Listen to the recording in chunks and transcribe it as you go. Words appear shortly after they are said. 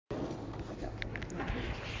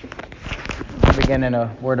begin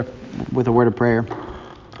with a word of prayer.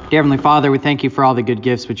 Dear Heavenly Father, we thank you for all the good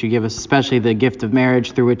gifts which you give us, especially the gift of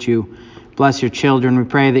marriage through which you bless your children. We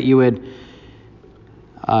pray that you would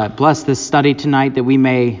bless this study tonight, that we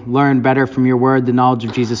may learn better from your word the knowledge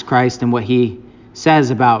of Jesus Christ and what he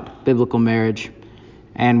says about biblical marriage.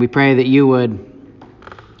 And we pray that you would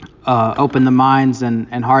open the minds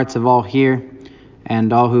and hearts of all here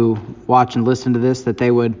and all who watch and listen to this, that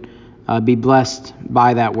they would be blessed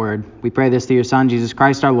by that word. We pray this through your Son, Jesus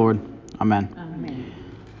Christ our Lord. Amen. Amen.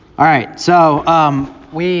 All right, so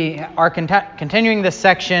we are continuing this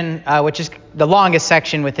section, which is the longest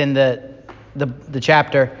section within the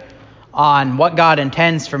chapter, on what God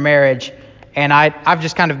intends for marriage. And I've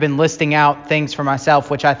just kind of been listing out things for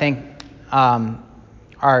myself, which I think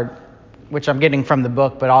which I'm getting from the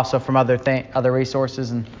book, but also from other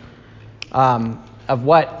resources, and of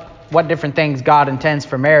what different things God intends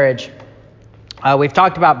for marriage. We've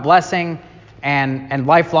talked about blessing and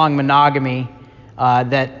lifelong monogamy.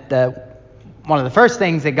 That one of the first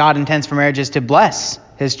things that God intends for marriage is to bless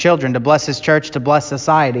his children, to bless his church, to bless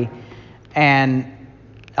society. And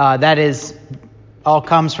that is all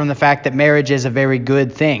comes from the fact that marriage is a very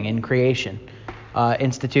good thing in creation,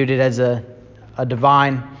 instituted as a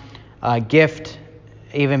divine gift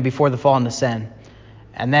even before the fall into sin.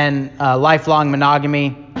 And then lifelong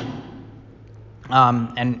monogamy,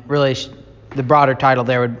 and really the broader title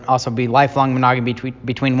there would also be lifelong monogamy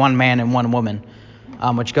between one man and one woman,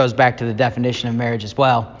 which goes back to the definition of marriage as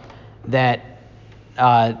well, that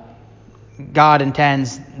God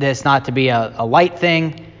intends this not to be a light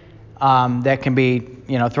thing that can be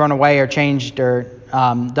thrown away or changed or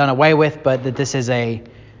done away with, but that this is a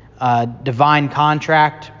divine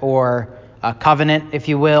contract or a covenant, if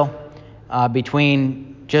you will,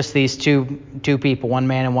 between just these two people, one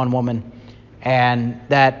man and one woman. And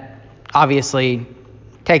that obviously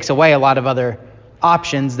takes away a lot of other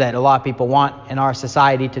options that a lot of people want in our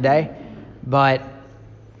society today, but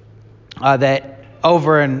that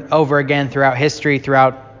over and over again throughout history,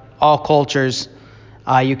 throughout all cultures,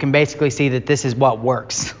 you can basically see that this is what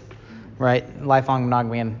works, right? Lifelong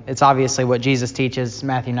monogamy. And it's obviously what Jesus teaches,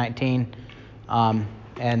 Matthew 19,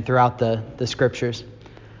 and throughout the scriptures.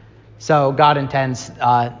 So God intends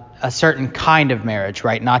a certain kind of marriage,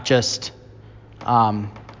 right? Not just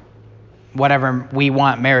whatever we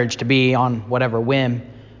want marriage to be on whatever whim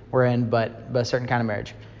we're in, but a certain kind of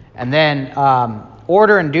marriage. And then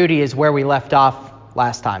order and duty is where we left off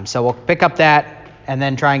last time. So we'll pick up that and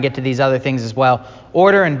then try and get to these other things as well.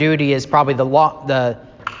 Order and duty is probably the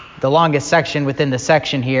longest section within the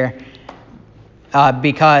section here,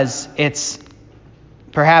 because it's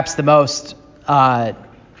perhaps the most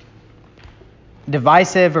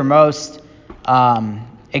divisive or most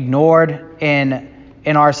ignored in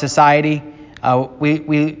our society.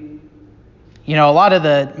 We a lot of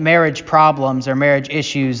the marriage problems or marriage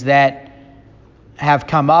issues that have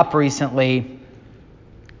come up recently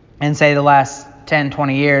in, say, the last 10,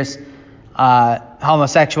 20 years,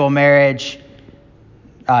 homosexual marriage,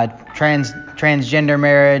 transgender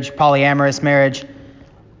marriage, polyamorous marriage,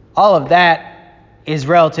 all of that is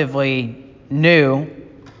relatively new,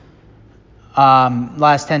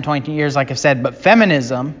 last 10, 20 years, like I said. But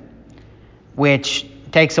feminism, which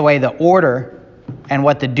takes away the order and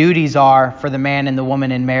what the duties are for the man and the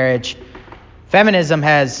woman in marriage, feminism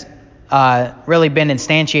has really been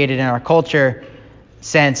instantiated in our culture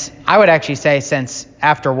since, I would actually say, since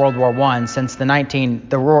after World War I, since the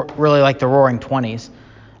Roaring 20s.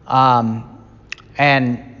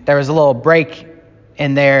 And there was a little break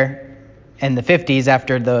in there in the 50s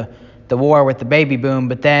after the war with the baby boom,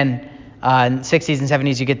 but then in the 60s and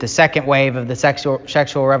 70s you get the second wave of the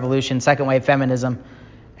sexual revolution, second wave feminism,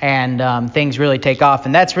 and things really take off.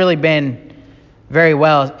 And that's really been very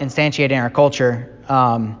well instantiated in our culture.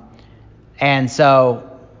 And so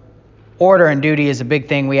order and duty is a big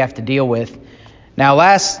thing we have to deal with. Now,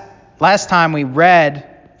 last time we read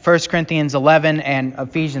 1 Corinthians 11 and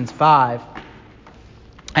Ephesians 5,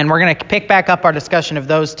 and we're going to pick back up our discussion of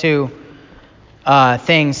those two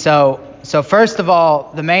things. So first of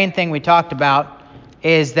all, the main thing we talked about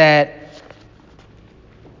is that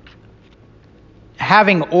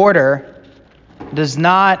having order does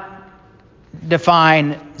not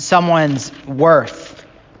define someone's worth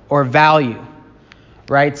or value,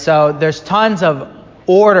 right? So there's tons of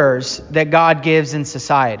orders that God gives in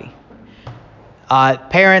society.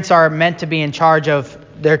 Parents are meant to be in charge of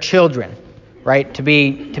their children, right? To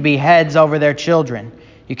be heads over their children.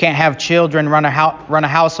 You can't have children run a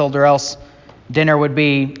household, or else dinner would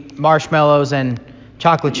be marshmallows and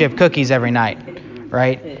chocolate chip cookies every night,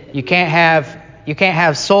 right? You can't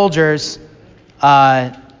have soldiers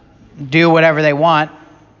do whatever they want.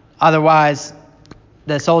 Otherwise,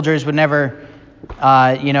 the soldiers would never,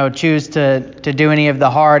 choose to do any of the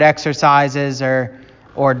hard exercises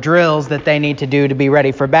or drills that they need to do to be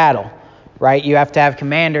ready for battle, right? You have to have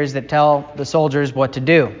commanders that tell the soldiers what to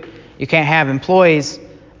do. You can't have employees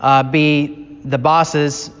be the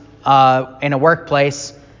bosses in a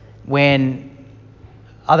workplace when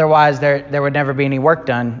otherwise there would never be any work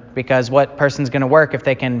done, because what person's going to work if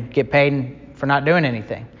they can get paid for not doing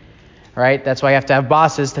anything, right? That's why you have to have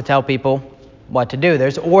bosses to tell people what to do.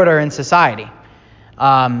 There's order in society.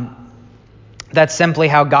 That's simply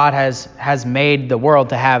how God has made the world,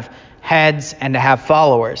 to have heads and to have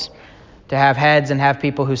followers, to have heads and have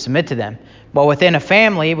people who submit to them. But within a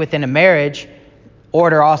family, within a marriage,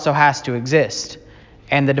 order also has to exist.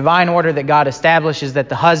 And the divine order that God establishes, that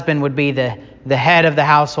the husband would be the head of the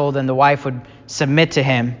household and the wife would submit to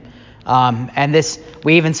him. And this,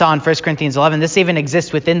 we even saw in 1 Corinthians 11, this even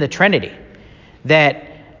exists within the Trinity, that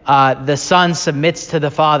the Son submits to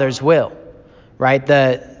the Father's will, right?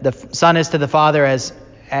 The Son is to the Father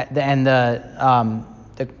and the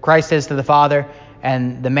Christ is to the Father,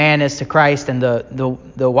 and the man is to Christ, and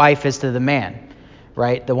the wife is to the man,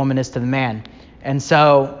 right? The woman is to the man. And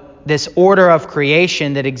so this order of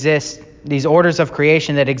creation that exists, these orders of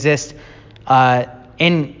creation that exist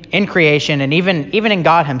in creation and even in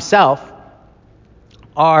God himself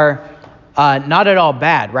are not at all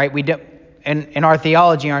bad, right? We do, in our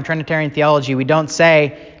theology, our Trinitarian theology, we don't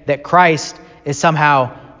say that Christ is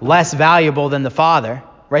somehow less valuable than the Father,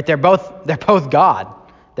 right? They're both God.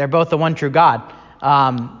 They're both the one true God.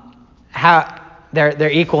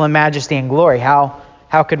 They're equal in majesty and glory.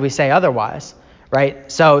 How could we say otherwise,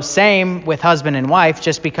 right? So same with husband and wife.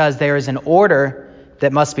 Just because there is an order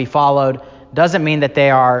that must be followed doesn't mean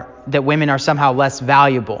that women are somehow less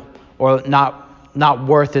valuable or not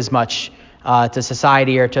worth as much to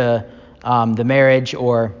society or to the marriage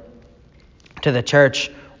or to the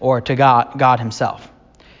church or to God himself.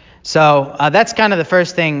 So that's kind of the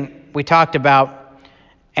first thing we talked about.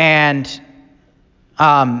 And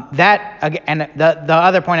the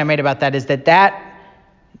other point I made about that is that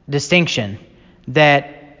distinction,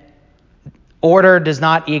 that order does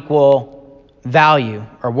not equal value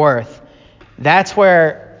or worth, that's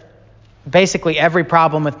where basically every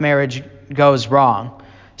problem with marriage goes wrong.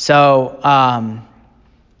 So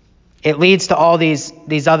it leads to all these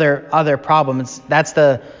other problems. That's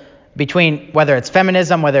between whether it's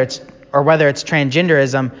feminism, whether it's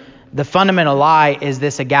transgenderism, the fundamental lie is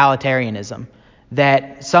this egalitarianism,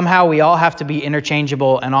 that somehow we all have to be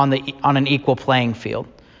interchangeable and on an equal playing field,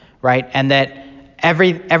 right? And that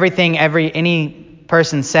any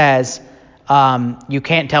person says, you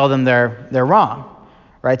can't tell them they're wrong,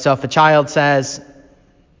 right? So if a child says,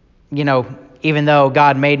 even though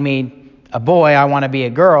God made me a boy, I want to be a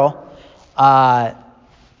girl,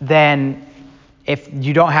 then if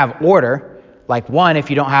you don't have order, if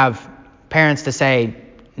you don't have parents to say,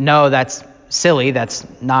 no, that's silly, that's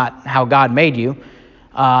not how God made you,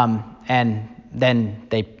 and then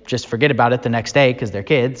they just forget about it the next day because they're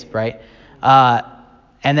kids, right?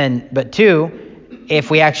 But two, if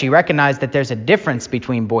we actually recognize that there's a difference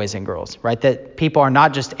between boys and girls, right? That people are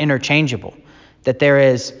not just interchangeable, that there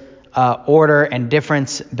is order and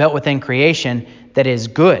difference built within creation that is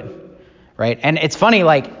good, right? And it's funny,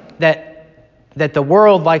 that the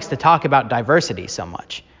world likes to talk about diversity so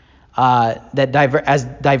much,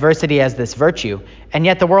 diversity as this virtue, and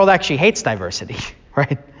yet the world actually hates diversity,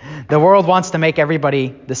 right? The world wants to make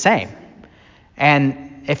everybody the same.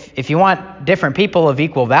 And if you want different people of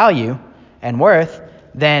equal value and worth,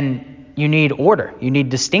 then you need order. You need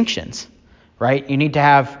distinctions, right? You need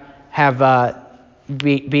to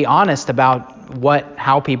be honest about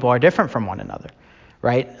how people are different from one another,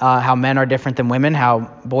 right? How men are different than women, how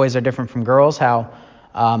boys are different from girls, how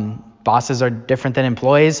bosses are different than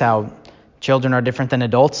employees, how children are different than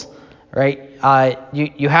adults, right?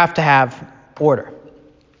 You have to have order.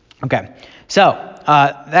 Okay, so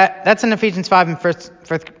that's in Ephesians 5 and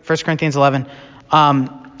 1 Corinthians 11.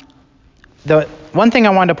 The one thing I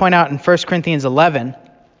wanted to point out in 1 Corinthians 11,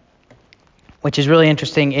 which is really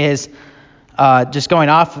interesting, is just going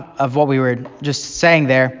off of what we were just saying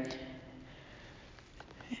there,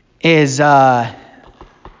 is, let's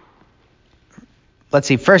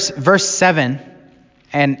see, verse 7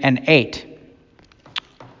 and 8,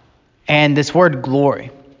 and this word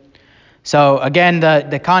glory. So again,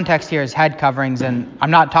 the context here is head coverings, and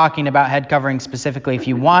I'm not talking about head coverings specifically. If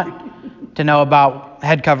you want to know about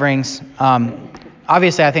head coverings,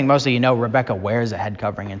 obviously I think most of you know Rebecca wears a head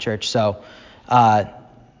covering in church, so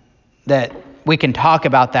that we can talk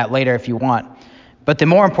about that later if you want. But the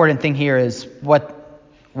more important thing here is what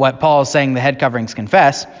what Paul is saying the head coverings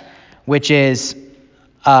confess, which is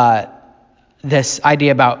this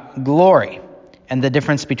idea about glory and the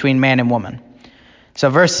difference between man and woman. So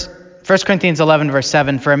 1 Corinthians 11, verse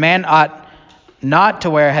 7, for a man ought not to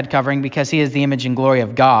wear a head covering because he is the image and glory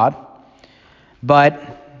of God. But,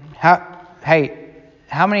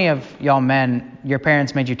 how many of y'all men, your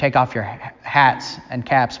parents made you take off your hats and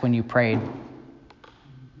caps when you prayed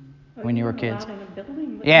when you were kids?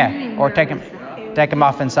 Yeah, or take them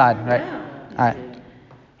off inside, right? All right.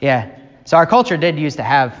 Yeah. So our culture did used to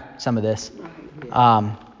have some of this.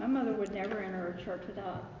 My mother would never enter a church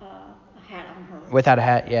without a hat on her. Without a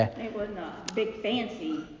hat, yeah. It wasn't a big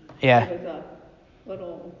fancy. Yeah. It was a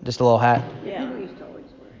little. Just a little hat. Yeah. People used to always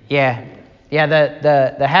wear it. Yeah. Yeah,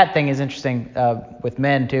 the hat thing is interesting with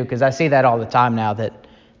men too, because I see that all the time now that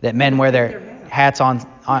men wear their hats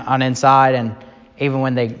on inside, and even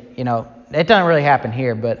when they, it doesn't really happen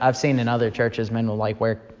here, but I've seen in other churches men will like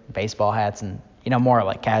wear baseball hats and more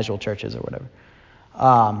like casual churches or whatever.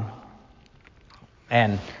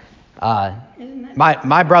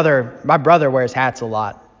 My brother wears hats a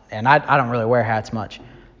lot, and I don't really wear hats much,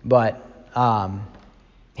 but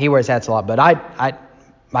he wears hats a lot. But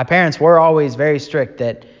my parents were always very strict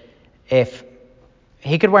that if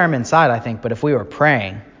he could wear them inside, I think, but if we were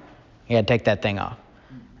praying, he had to take that thing off.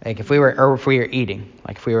 Like if we were eating,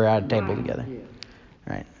 like if we were at a table together.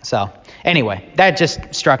 Right. So anyway, that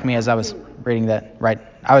just struck me as I was reading that. Right.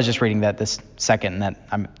 I was just reading that this second, and that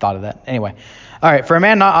I thought of that. Anyway. All right. For a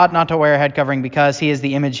man ought not to wear a head covering because he is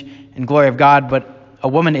the image and glory of God, but a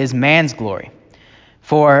woman is man's glory.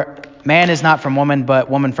 For man is not from woman, but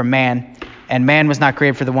woman from man. And man was not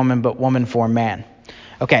created for the woman, but woman for man.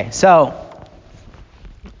 Okay, so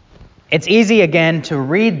it's easy again to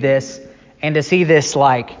read this and to see this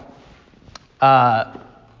like, to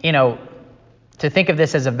think of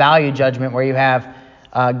this as a value judgment where you have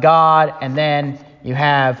God and then you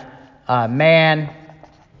have man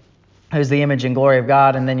who's the image and glory of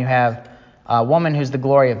God, and then you have woman who's the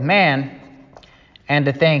glory of man, and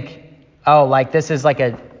to think, oh, like this is like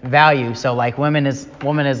a value, so like woman is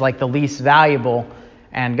like the least valuable,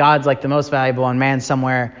 and God's like the most valuable, and man's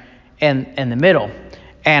somewhere in the middle.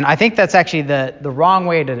 And I think that's actually the wrong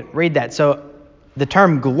way to read that. So the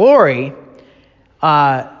term glory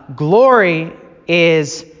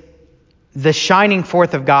is the shining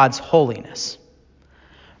forth of God's holiness,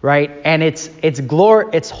 right? And it's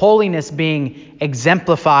holiness being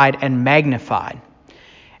exemplified and magnified.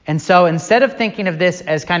 And so instead of thinking of this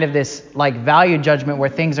as kind of this like value judgment where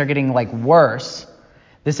things are getting like worse,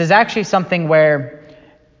 this is actually something where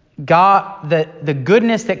God, the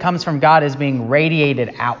goodness that comes from God is being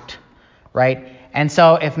radiated out, right? And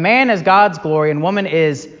so if man is God's glory and woman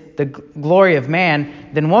is the glory of man,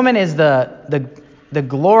 then woman is the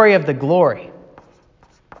glory of the glory.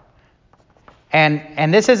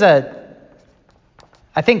 And this is I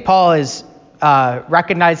think Paul is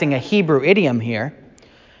recognizing a Hebrew idiom here,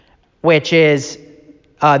 which is,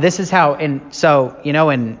 this is how,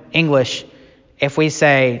 in English, if we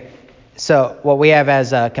say, so what we have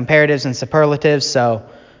as comparatives and superlatives, so,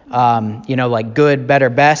 like good, better,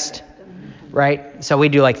 best, right? So we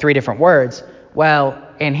do like 3 different words. Well,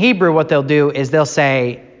 in Hebrew, what they'll do is they'll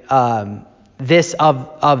say this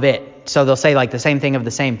of it. So they'll say like the same thing of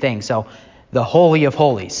the same thing. So the Holy of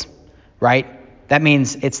Holies, right? That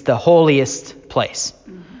means it's the holiest place.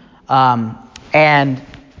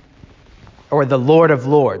 Or the Lord of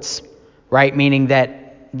Lords, right? Meaning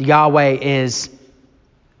that Yahweh is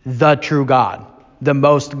the true God, the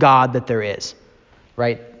most God that there is,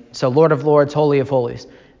 right? So Lord of Lords, Holy of Holies.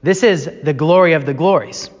 This is the glory of the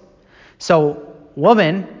glories. So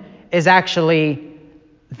woman is actually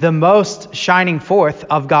the most shining forth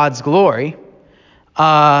of God's glory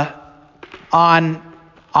on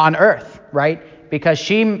earth, right? Because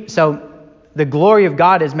the glory of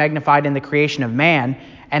God is magnified in the creation of man,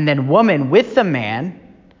 and then woman with the man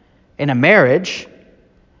in a marriage,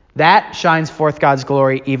 that shines forth God's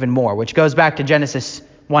glory even more, which goes back to Genesis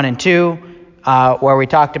 1 and 2, where we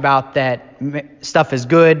talked about that stuff is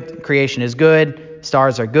good, creation is good,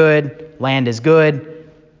 stars are good, land is good.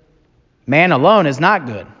 Man alone is not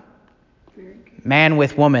good. Man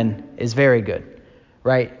with woman is very good,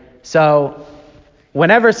 right? So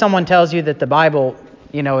whenever someone tells you that the Bible,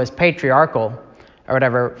 is patriarchal or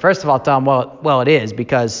whatever, first of all, tell them, well, it is,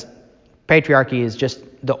 because patriarchy is just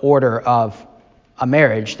the order of a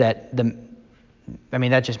marriage that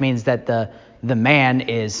just means that the man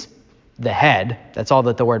is the head. That's all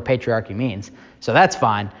that the word patriarchy means. So that's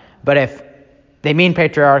fine. But if they mean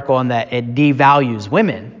patriarchal and that it devalues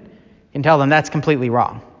women, you can tell them that's completely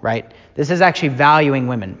wrong, right? This is actually valuing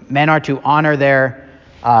women. Men are to honor their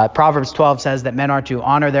Proverbs 12 says that men are to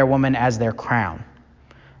honor their woman as their crown,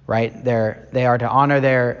 right? They are to honor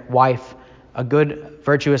their wife, a good,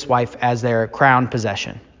 virtuous wife, as their crown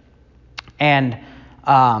possession. And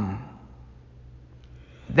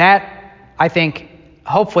that, I think,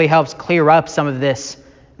 hopefully helps clear up some of this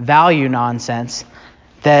value nonsense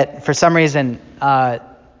that for some reason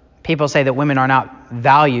people say that women are not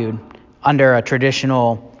valued under a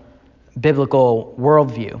traditional biblical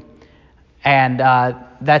worldview. And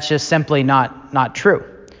that's just simply not true.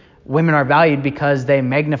 Women are valued because they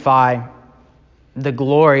magnify the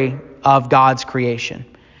glory of God's creation.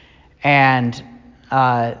 And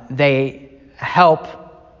they help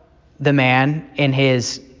the man in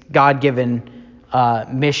his God-given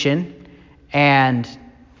mission, and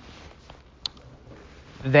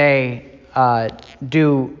they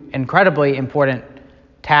do incredibly important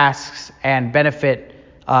tasks and benefit.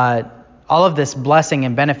 All of this blessing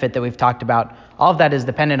and benefit that we've talked about, all of that is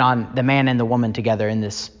dependent on the man and the woman together in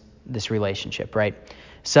this relationship, right?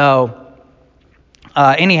 So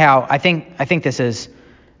anyhow, I think this is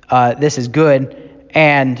good.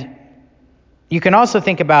 And you can also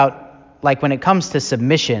think about, like, when it comes to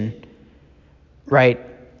submission, right,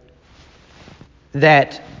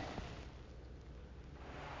 that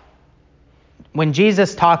when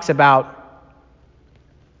Jesus talks about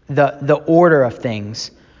the order of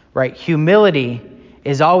things, right, humility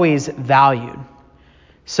is always valued.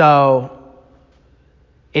 So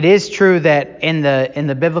it is true that in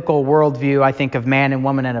the biblical worldview, I think, of man and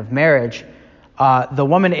woman and of marriage, the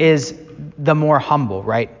woman is the more humble,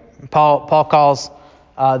 right? Paul calls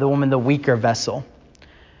the woman the weaker vessel.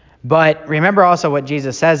 But remember also what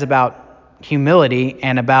Jesus says about humility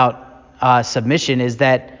and about submission is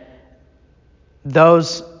that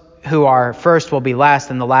those who are first will be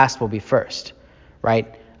last and the last will be first,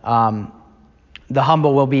 right? The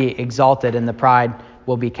humble will be exalted and the pride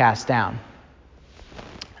will be cast down.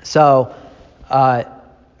 So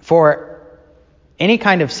for any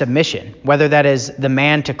kind of submission, whether that is the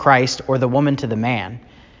man to Christ or the woman to the man,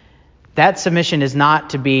 that submission is not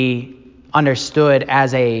to be understood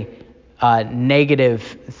as a negative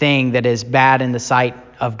thing that is bad in the sight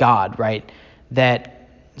of God, right? That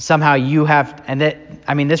somehow you have, and that,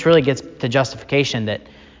 I mean, this really gets to justification that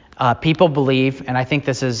people believe, and I think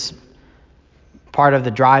this is part of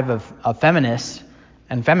the drive of feminists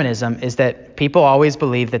and feminism, is that people always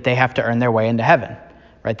believe that they have to earn their way into heaven,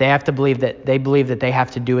 right? They believe that they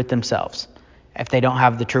have to do it themselves if they don't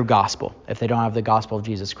have the true gospel, if they don't have the gospel of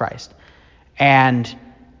Jesus Christ. And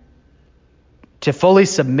to fully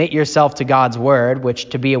submit yourself to God's word, which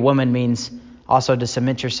to be a woman means also to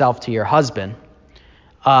submit yourself to your husband,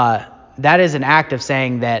 that is an act of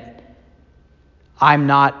saying that I'm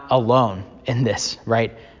not alone in this,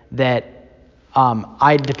 right? That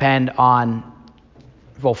I depend on,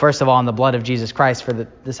 well, first of all, on the blood of Jesus Christ for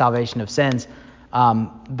the salvation of sins,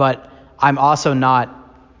 but I'm also not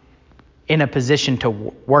in a position to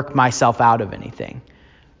work myself out of anything,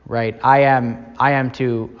 right?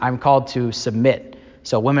 I'm called to submit.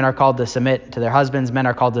 So women are called to submit to their husbands, men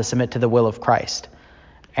are called to submit to the will of Christ.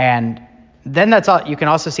 And then that's all. You can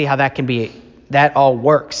also see how that all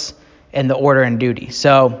works in the order and duty.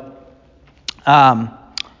 So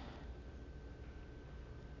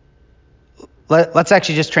let's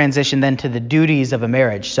actually just transition then to the duties of a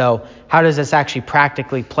marriage. So how does this actually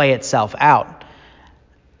practically play itself out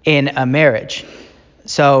in a marriage?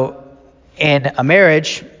 So in a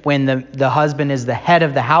marriage, when the husband is the head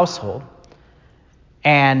of the household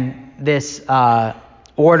and this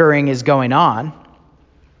ordering is going on,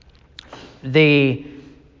 the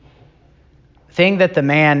thing that the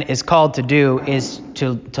man is called to do is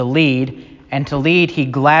to lead, and to lead, he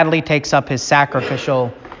gladly takes up his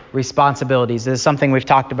sacrificial responsibilities. This is something we've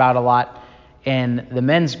talked about a lot in the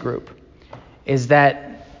men's group, is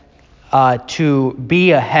that to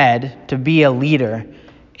be a head, to be a leader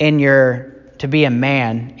to be a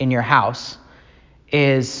man in your house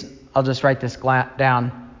is, I'll just write this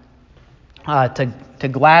down, to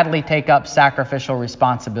gladly take up sacrificial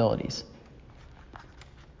responsibilities.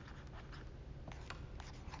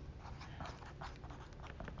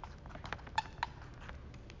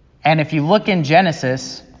 And if you look in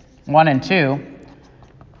Genesis 1 and 2,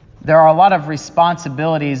 there are a lot of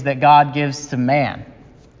responsibilities that God gives to man.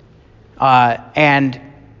 And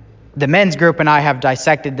the men's group and I have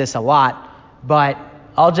dissected this a lot, but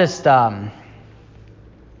I'll just let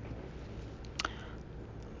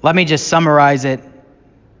me just summarize it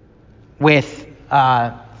with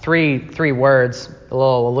three words, a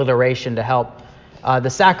little alliteration to help.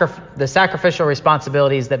 The sacrificial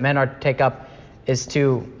responsibilities that men are to take up is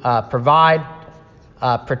to provide,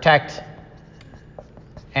 protect,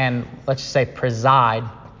 and let's just say preside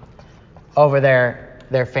over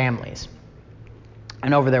their families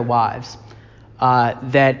and over their wives.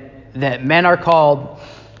 That men are called.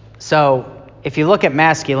 So if you look at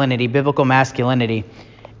masculinity, biblical masculinity,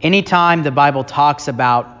 anytime the Bible talks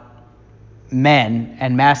about men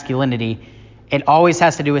and masculinity, it always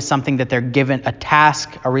has to do with something that they're given, a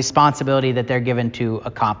task, a responsibility that they're given to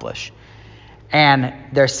accomplish. And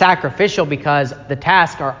they're sacrificial because the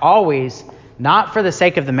tasks are always not for the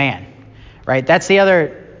sake of the man, right? That's the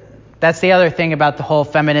other thing about the whole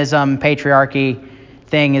feminism, patriarchy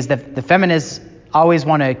thing, is that the feminists always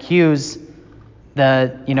want to accuse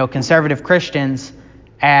the conservative Christians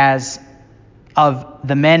of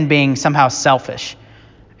the men being somehow selfish.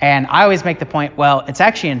 And I always make the point, well, it's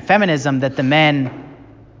actually in feminism that the men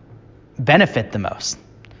benefit the most,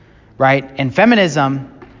 right? In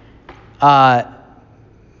feminism,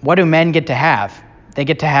 what do men get to have? They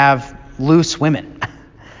get to have loose women,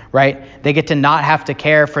 right? They get to not have to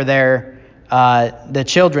care for the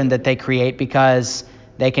children that they create, because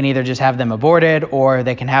they can either just have them aborted, or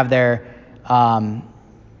they can have their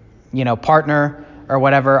partner or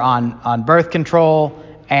whatever on birth control,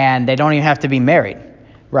 and they don't even have to be married,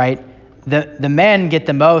 right? The men get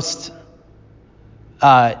the most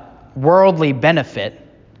worldly benefit,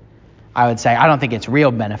 I would say. I don't think it's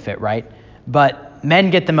real benefit, right? But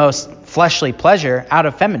men get the most fleshly pleasure out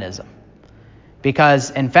of feminism,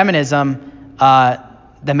 because in feminism,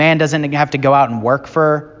 the man doesn't have to go out and work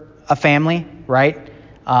for a family, right?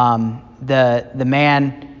 The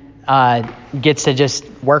man gets to just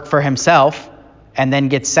work for himself and then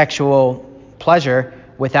gets sexual pleasure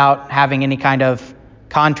without having any kind of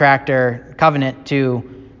contract or covenant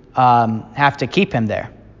to have to keep him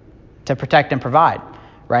there to protect and provide,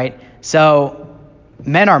 right? So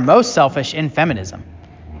men are most selfish in feminism.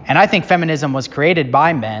 And I think feminism was created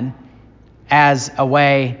by men as a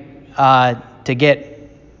way to get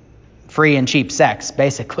free and cheap sex,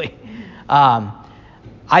 basically.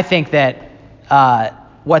 I think that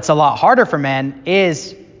what's a lot harder for men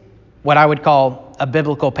is what I would call a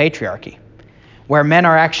biblical patriarchy, where men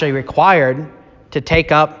are actually required to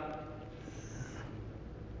take up.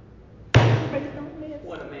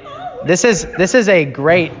 This is a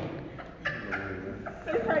great.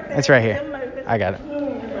 It's right here. I got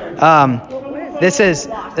it. This is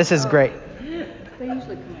great.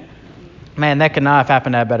 Man, that could not have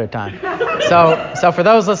happened at a better time. So for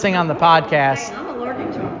those listening on the podcast,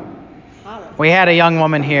 we had a young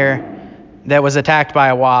woman here that was attacked by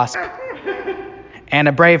a wasp, and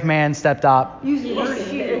a brave man stepped up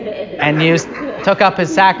and took up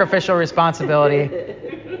his sacrificial responsibility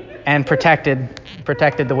and protected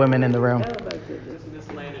the women in the room.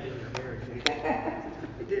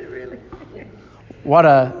 What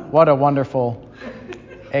a wonderful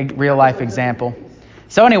real life example.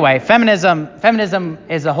 So anyway, feminism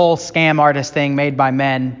is a whole scam artist thing made by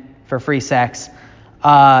men for free sex.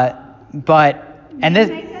 Yeah,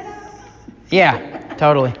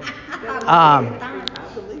 totally.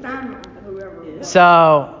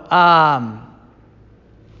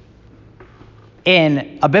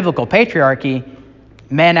 In a biblical patriarchy,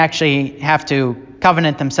 men actually have to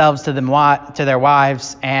covenant themselves to their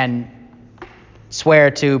wives and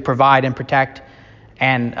swear to provide and protect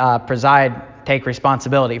and take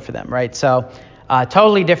responsibility for them, right? So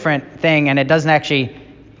totally different thing, and it doesn't actually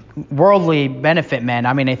worldly benefit men.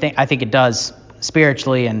 I mean, I think it does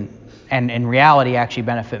spiritually and in reality actually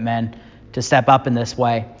benefit men to step up in this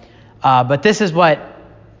way. But this is what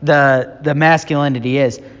the masculinity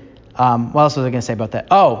is. What else was I going to say about that?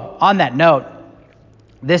 Oh, on that note,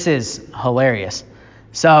 this is hilarious.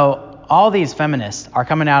 So all these feminists are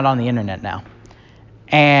coming out on the internet now,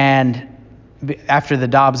 and after the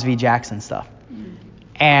Dobbs v. Jackson stuff,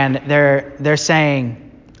 and they're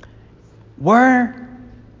saying, we're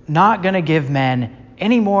not going to give men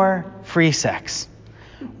any more free sex.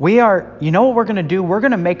 You know what we're going to do? We're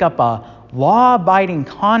going to make up a law-abiding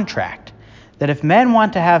contract that if men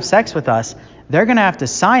want to have sex with us, they're going to have to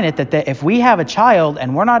sign it that if we have a child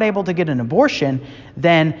and we're not able to get an abortion,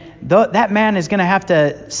 then that man is going to have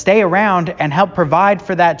to stay around and help provide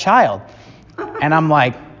for that child. And I'm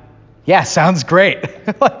like, yeah, sounds great.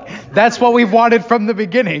 That's what we've wanted from the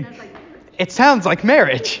beginning. It sounds like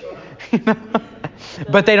marriage.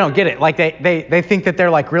 But they don't get it. Like they think that they're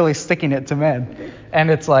like really sticking it to men. And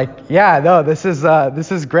it's like, yeah, no, this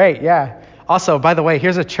is great. Yeah. Also, by the way,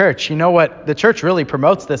 here's a church. You know what? The church really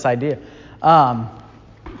promotes this idea.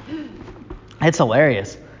 It's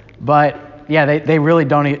hilarious. But yeah, they really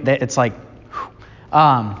don't. It's like,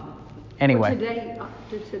 anyway.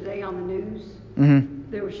 Today on the news, Mm-hmm.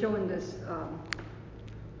 they were showing this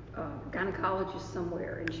gynecologist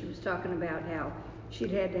somewhere, and she was talking about how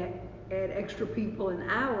she'd had to add extra people and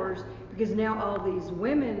hours because now all these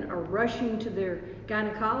women are rushing to their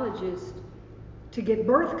gynecologist to get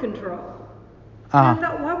birth control. And I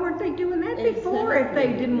thought, why weren't they doing that before if they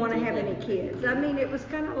didn't want to have any kids? I mean, it was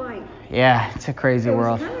kind of like... Yeah, it's a crazy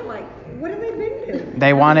world. It was kind of like, what have they been doing?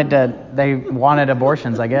 They wanted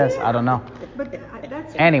abortions, I guess. Yeah, I don't know. But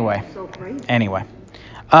that's Anyway. so crazy. Anyway.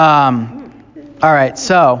 All right,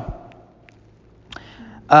 so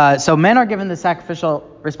men are given the sacrificial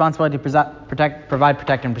responsibility to provide,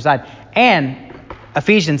 protect, and preside. And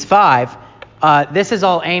Ephesians 5, this is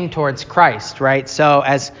all aimed towards Christ, right? So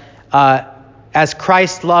as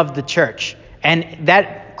Christ loved the church, and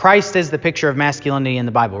that Christ is the picture of masculinity in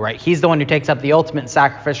the Bible, right? He's the one who takes up the ultimate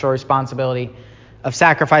sacrificial responsibility of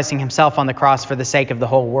sacrificing himself on the cross for the sake of the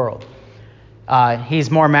whole world. He's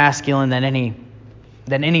more masculine than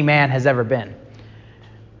any man has ever been.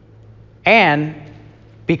 And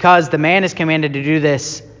because the man is commanded to do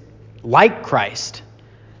this like Christ,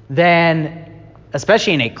 then,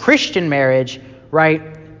 especially in a Christian marriage, right,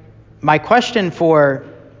 my question for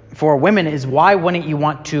women is, why wouldn't you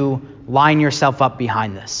want to line yourself up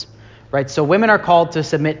behind this, right? So women are called to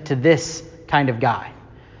submit to this kind of guy,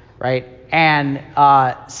 right? And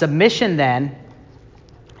submission then,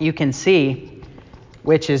 you can see,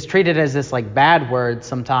 which is treated as this like bad word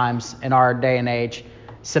sometimes in our day and age.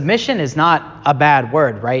 Submission is not a bad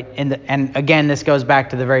word, right? And again, this goes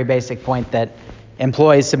back to the very basic point that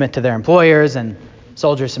employees submit to their employers and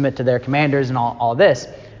soldiers submit to their commanders and all this.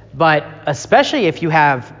 But especially if you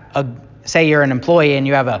have say you're an employee and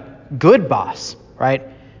you have a good boss, right?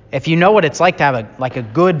 If you know what it's like to have a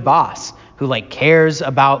good boss who like cares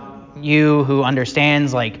about you, who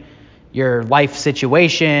understands like your life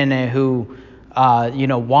situation, and who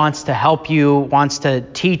wants to help you, wants to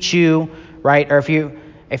teach you, right? Or if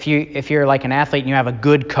you're like an athlete and you have a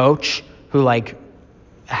good coach who like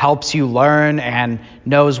helps you learn and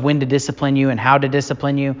knows when to discipline you and how to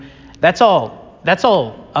discipline you, that's all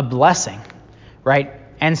a blessing, right?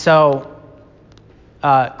 And so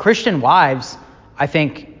Christian wives, I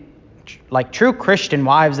think, like true Christian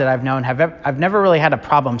wives that I've known, I've never really had a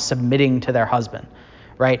problem submitting to their husband,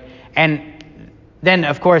 right? And then,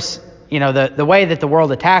 of course, the way that the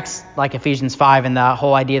world attacks, like Ephesians 5 and the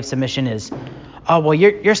whole idea of submission is, oh, well,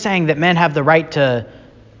 you're saying that men have the right to,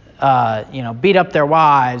 beat up their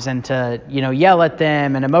wives and to, yell at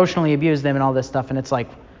them and emotionally abuse them and all this stuff. And it's like,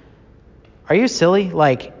 are you silly?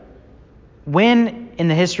 Like, when in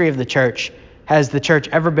the history of the church has the church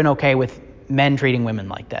ever been okay with men treating women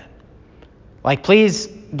like that? Like, please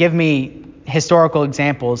give me historical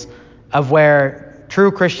examples of where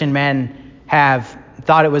true Christian men have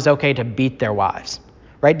thought it was okay to beat their wives,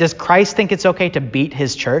 right? Does Christ think it's okay to beat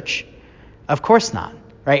his church? Of course not,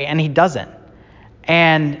 right? And he doesn't.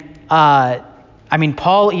 And,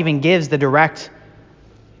 Paul even gives the direct,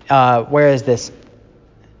 where is this?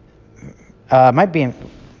 Might be in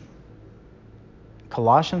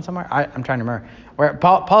Colossians somewhere. I'm trying to remember. Where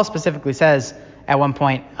Paul specifically says at one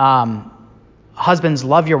point, husbands,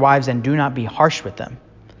 love your wives and do not be harsh with them,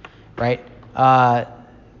 right?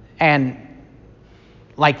 And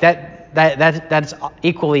like that's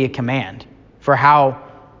equally a command for how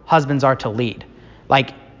husbands are to lead.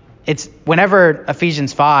 Like, it's whenever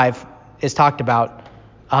Ephesians 5 is talked about,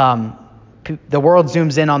 the world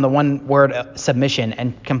zooms in on the one word submission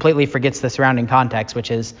and completely forgets the surrounding context,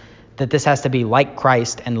 which is that this has to be like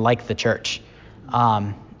Christ and like the church,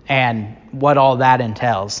 and what all that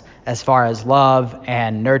entails as far as love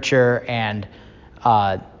and nurture and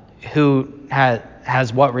who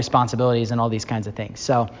has what responsibilities and all these kinds of things.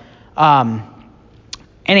 So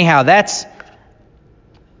anyhow, that's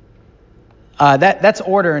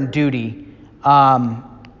order and duty.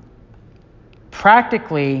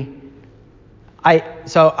 Practically,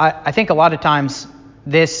 I think a lot of times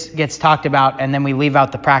this gets talked about and then we leave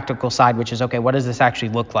out the practical side, which is, okay, what does this actually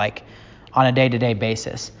look like on a day-to-day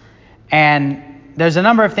basis? And there's a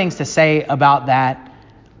number of things to say about that.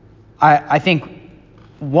 I think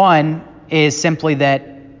one is simply that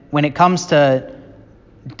when it comes to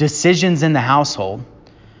decisions in the household,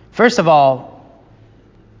 first of all,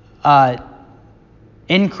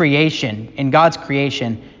 in creation, in God's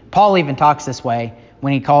creation, Paul even talks this way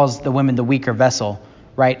when he calls the women the weaker vessel,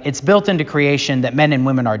 right? It's built into creation that men and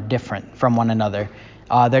women are different from one another.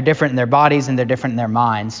 They're different in their bodies and they're different in their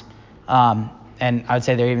minds. And I would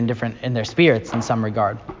say they're even different in their spirits in some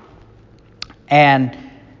regard. And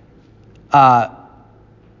the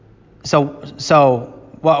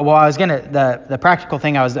practical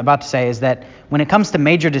thing I was about to say is that when it comes to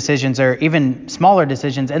major decisions or even smaller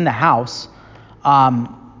decisions in the house,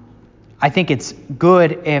 I think it's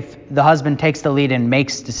good if the husband takes the lead and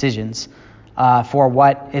makes decisions for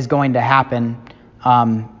what is going to happen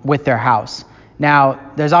with their house.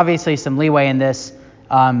 Now, there's obviously some leeway in this.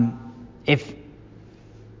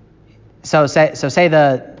 Say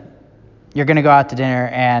you're going to go out to dinner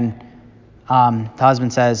and the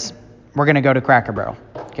husband says, we're going to go to Cracker Barrel.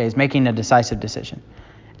 Okay, he's making a decisive decision.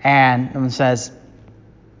 And the woman says,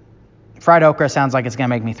 fried okra sounds like it's going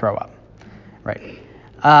to make me throw up. Right.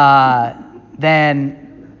 So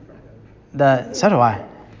do I.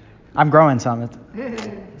 I'm growing some. It's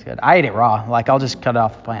good. I ate it raw. Like, I'll just cut it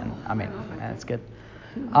off the plant. I mean, it's good.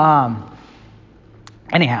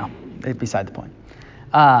 Anyhow, beside the point.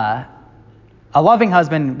 A loving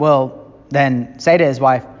husband will then say to his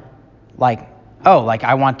wife, like,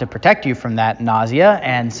 I want to protect you from that nausea,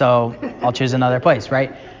 and so I'll choose another place,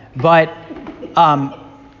 right? But That's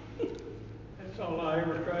all I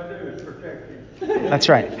ever try to do is protect you. That's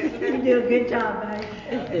right. You do a good job,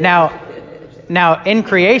 mate. Now in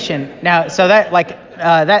creation, that's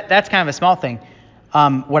kind of a small thing.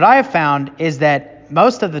 What I have found is that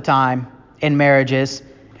most of the time in marriages,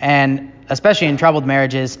 and especially in troubled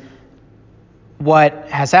marriages, what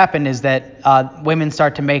has happened is that women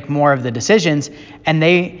start to make more of the decisions, and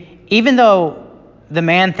even though the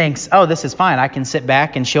man thinks, oh, this is fine, I can sit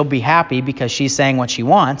back and she'll be happy because she's saying what she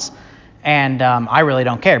wants, and I really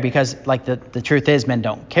don't care, because like the truth is, men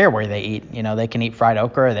don't care where they eat. They can eat fried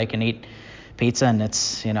okra, or they can eat pizza, and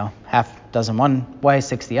it's half dozen one way,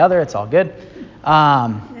 six the other. It's all good.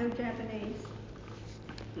 No Japanese.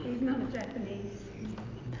 He's not a Japanese.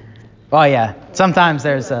 Well, yeah. Sometimes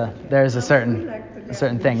there's a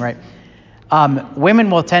certain thing, right? Women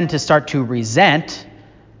will tend to start to resent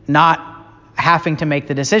not having to make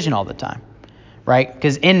the decision all the time, right?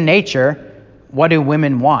 Because in nature, what do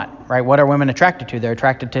women want, right? What are women attracted to? They're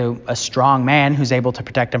attracted to a strong man who's able to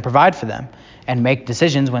protect and provide for them and make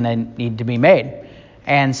decisions when they need to be made.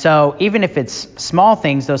 And so even if it's small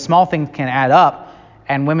things, those small things can add up,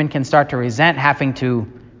 and women can start to resent having to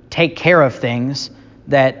take care of things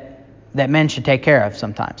that men should take care of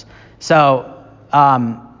sometimes. So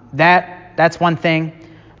that's one thing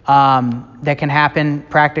that can happen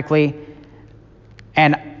practically.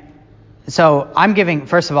 And so I'm giving,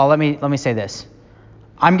 first of all, let me say this.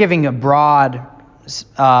 I'm giving a broad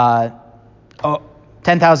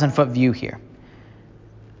 10,000 foot view here.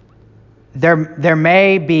 There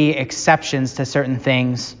may be exceptions to certain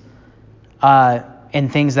things in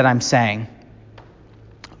things that I'm saying.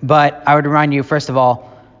 But I would remind you, first of all,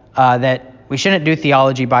 that we shouldn't do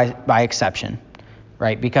theology by exception,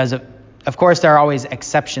 right? Because of course there are always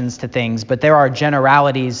exceptions to things, but there are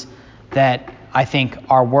generalities that I think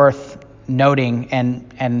are worth noting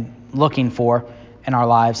and looking for in our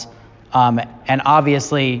lives. And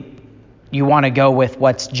obviously you want to go with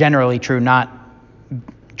what's generally true, not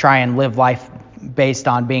try and live life based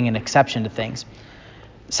on being an exception to things.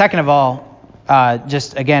 Second of all,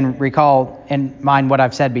 just again, recall in mind what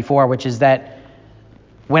I've said before, which is that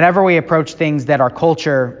whenever we approach things that our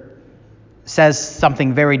culture says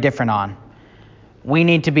something very different on, we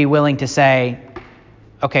need to be willing to say,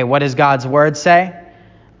 okay, what does God's word say?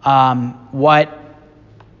 What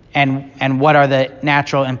are the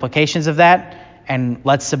natural implications of that? And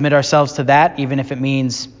let's submit ourselves to that, even if it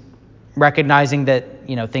means recognizing that,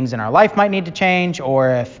 things in our life might need to change, or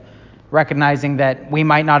if recognizing that we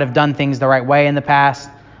might not have done things the right way in the past,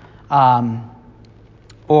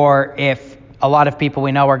 or if a lot of people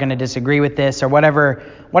we know are going to disagree with this, or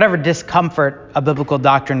whatever discomfort a biblical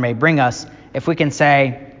doctrine may bring us. If we can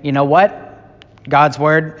say, you know what, God's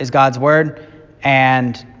word is God's word,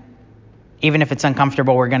 and even if it's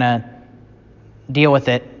uncomfortable, we're going to deal with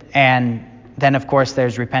it. And then, of course,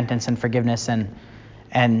 there's repentance and forgiveness, and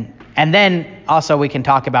then also we can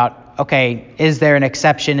talk about, okay, is there an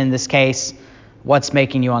exception in this case? What's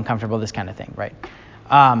making you uncomfortable? This kind of thing, right?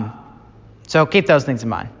 So keep those things in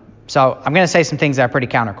mind. So I'm going to say some things that are pretty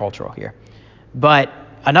countercultural here. But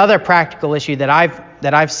another practical issue that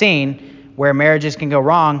I've seen where marriages can go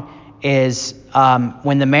wrong is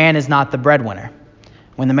when the man is not the breadwinner.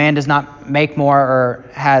 When the man does not make more or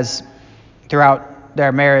has, throughout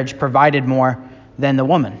their marriage, provided more than the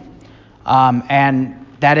woman. And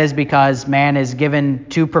that is because man is given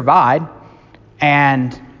to provide,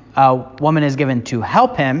 and a woman is given to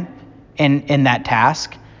help him in that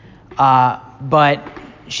task, but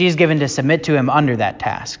she's given to submit to him under that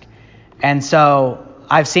task. And so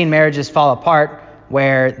I've seen marriages fall apart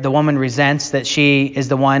where the woman resents that she is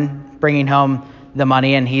the one bringing home the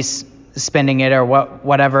money and he's spending it, or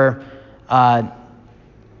whatever, that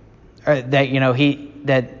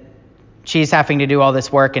she's having to do all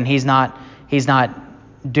this work and he's not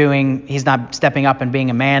he's not stepping up and being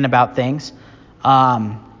a man about things.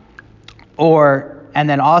 And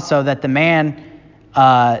then also that the man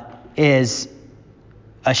is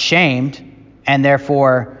ashamed and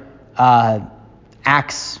therefore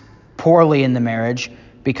acts poorly in the marriage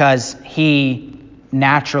because he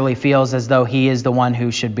naturally feels as though he is the one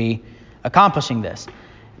who should be accomplishing this.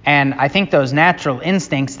 And I think those natural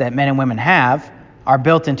instincts that men and women have are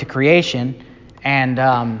built into creation.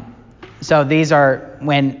 And so these are,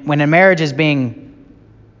 when a marriage is being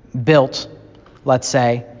built, let's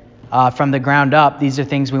say, from the ground up, these are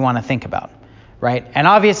things we want to think about, right? And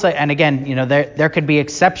obviously, and again, there could be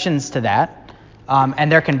exceptions to that,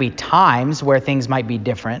 and there can be times where things might be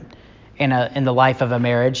different in the life of a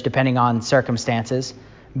marriage, depending on circumstances.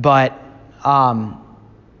 But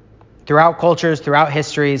throughout cultures, throughout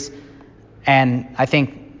histories, and I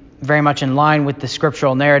think very much in line with the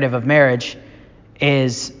scriptural narrative of marriage,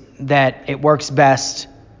 is that it works best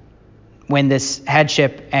when this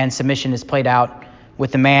headship and submission is played out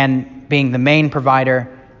with the man being the main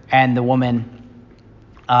provider and the woman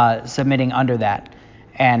submitting under that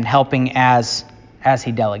and helping as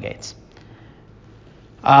he delegates.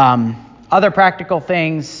 Other practical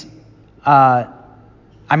things,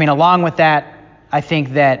 along with that, I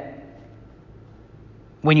think that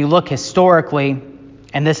when you look historically,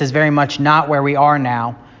 and this is very much not where we are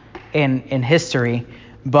now in history,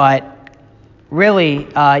 but really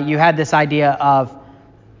you had this idea of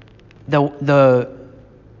the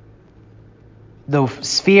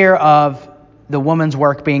sphere of the woman's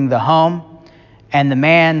work being the home and the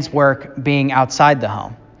man's work being outside the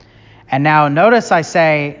home. And now notice I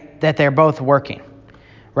say that they're both working,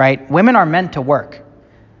 right? Women are meant to work.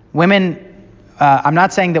 I'm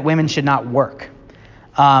not saying that women should not work,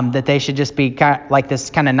 that they should just be like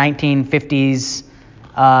this kind of 1950s,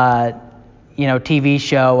 TV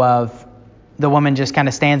show of the woman just kind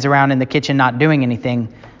of stands around in the kitchen not doing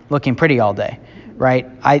anything, looking pretty all day, right?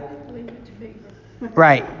 Leave it to Beaver.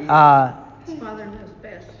 Right. His father knows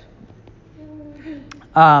best.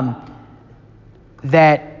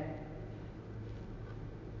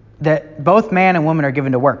 That both man and woman are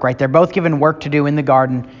given to work, right? They're both given work to do in the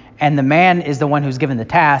garden, and the man is the one who's given the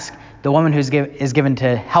task. The woman is given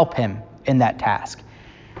to help him in that task.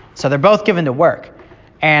 So they're both given to work.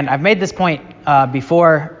 And I've made this point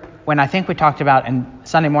before when I think we talked about, in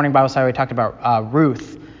Sunday morning Bible study, we talked about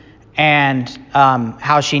Ruth and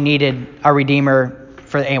how she needed a redeemer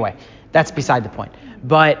anyway, that's beside the point.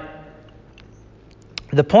 But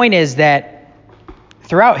the point is that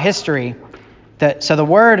throughout history, so the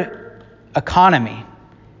word economy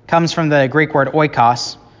comes from the Greek word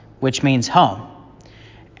oikos, which means home.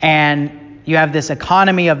 And you have this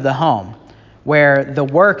economy of the home, where the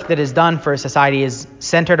work that is done for a society is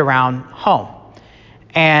centered around home.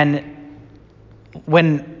 And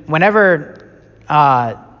whenever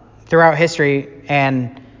throughout history,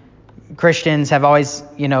 and Christians have always,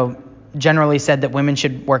 generally said that women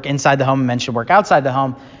should work inside the home and men should work outside the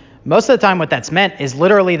home, most of the time what that's meant is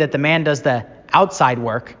literally that the man does the outside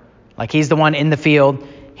work, like he's the one in the field,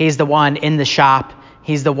 he's the one in the shop,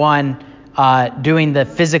 he's the one doing the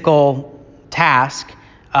physical task,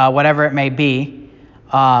 whatever it may be,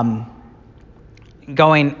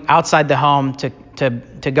 going outside the home to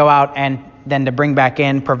go out and then to bring back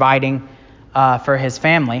in, providing for his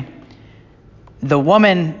family. The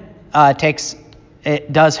woman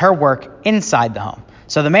does her work inside the home.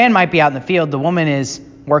 So the man might be out in the field, the woman is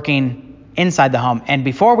working inside the home. And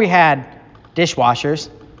before we had dishwashers,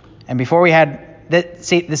 and before we had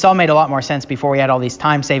this all made a lot more sense before we had all these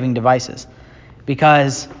time-saving devices,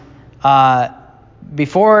 because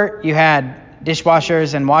before you had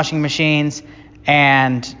dishwashers and washing machines,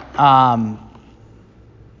 and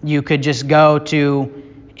you could just go to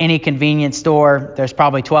any convenience store, there's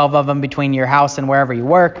probably 12 of them between your house and wherever you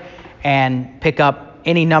work, and pick up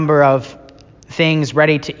any number of things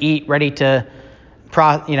ready to eat, ready to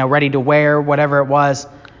wear, whatever it was.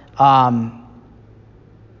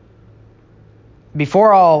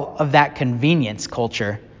 Before all of that convenience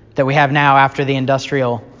culture that we have now after the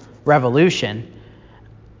Industrial Revolution,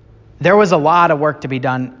 there was a lot of work to be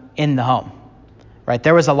done in the home, right?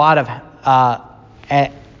 There was a lot of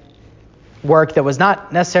work that was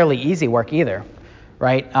not necessarily easy work either,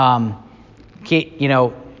 right?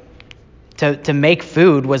 To make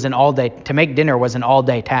food was to make dinner was an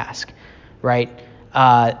all-day task, right?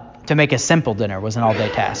 To make a simple dinner was an all-day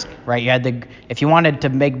task, right? If you wanted to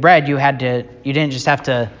make bread, you didn't just have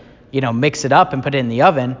to, mix it up and put it in the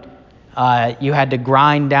oven. You had to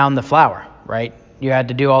grind down the flour, right? You had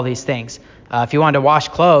to do all these things. If you wanted to wash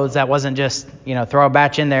clothes, that wasn't just, throw a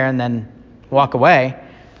batch in there and then walk away.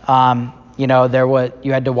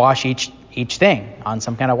 you had to wash each thing on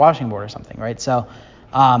some kind of washing board or something, right? So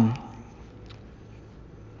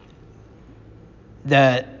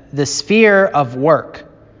the sphere of work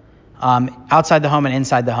outside the home and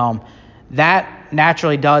inside the home, that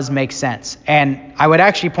naturally does make sense. And I would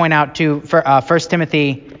actually point out too, for 1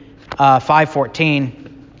 Timothy 5:14,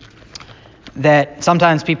 that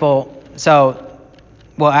sometimes people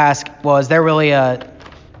will ask, well, is there really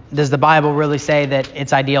does the Bible really say that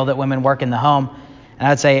it's ideal that women work in the home? And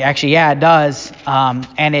I'd say, actually, yeah, it does.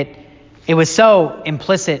 And it was so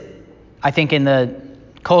implicit, I think, in the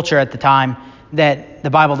culture at the time that the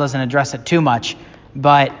Bible doesn't address it too much.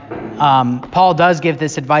 But Paul does give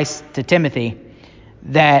this advice to Timothy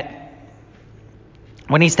that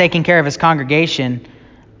when he's taking care of his congregation,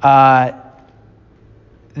 that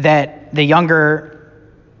the younger,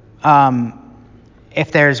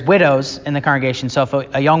 if there's widows in the congregation, so if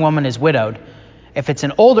a young woman is widowed, if it's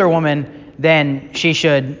an older woman, then she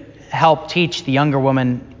should help teach the younger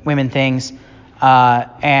women things,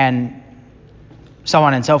 and so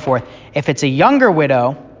on and so forth. If it's a younger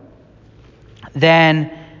widow,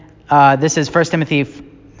 then this is 1 Timothy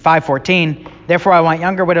 5:14. Therefore, I want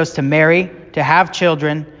younger widows to marry, to have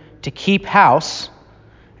children, to keep house,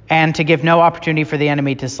 and to give no opportunity for the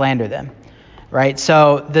enemy to slander them. Right?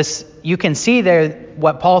 So you can see there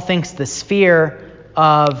what Paul thinks the sphere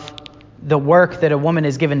of the work that a woman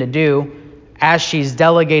is given to do, as she's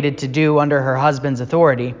delegated to do under her husband's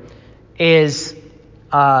authority, is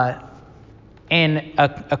in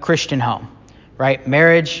a Christian home. Right?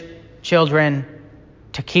 Marriage, children,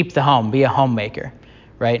 to keep the home, be a homemaker,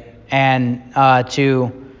 right? And that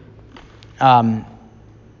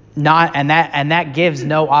gives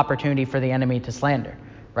no opportunity for the enemy to slander,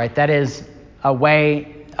 right? That is a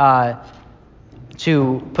way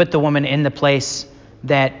to put the woman in the place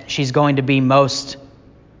that she's going to be most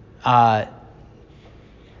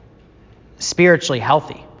spiritually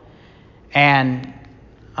healthy. And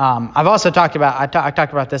I've also talked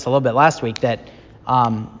about this a little bit last week, that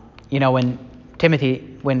when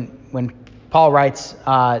Paul writes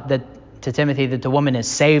to Timothy that the woman is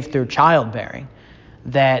saved through childbearing,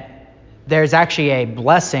 that there's actually a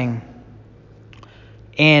blessing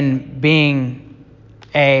in being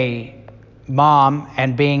a mom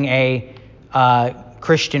and being a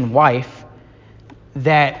Christian wife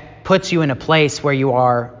that puts you in a place where you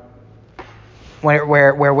are,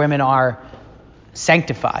 where women are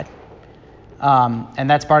sanctified. And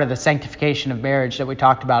that's part of the sanctification of marriage that we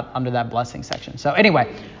talked about under that blessing section. So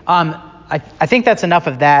anyway, I think that's enough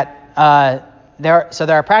of that.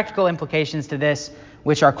 There are practical implications to this,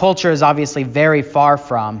 which our culture is obviously very far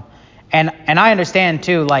from. And I understand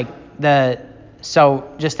too,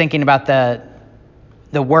 just thinking about the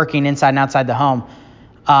working inside and outside the home,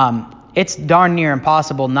 it's darn near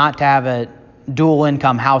impossible not to have a dual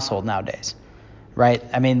income household nowadays, right?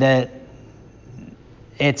 I mean,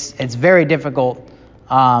 it's very difficult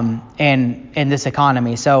in this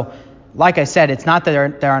economy. So, like I said, it's not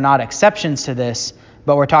that there are not exceptions to this,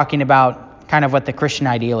 but we're talking about kind of what the Christian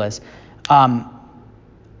ideal is.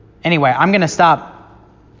 Anyway, I'm going to stop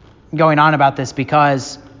going on about this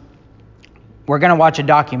because we're going to watch a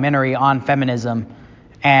documentary on feminism,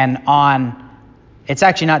 and it's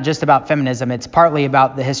actually not just about feminism. It's partly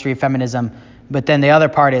about the history of feminism, but then the other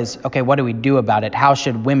part is, okay, what do we do about it? How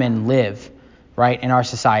should women live, right, in our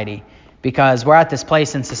society? Because we're at this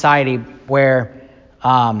place in society where,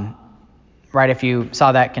 right, if you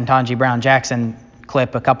saw that Ketanji Brown Jackson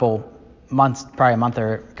clip a couple months, probably a month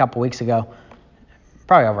or a couple weeks ago,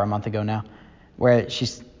 probably over a month ago now, where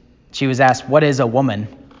she was asked, what is a woman?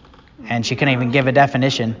 And she couldn't even give a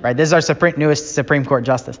definition, right? This is our newest Supreme Court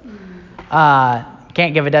justice.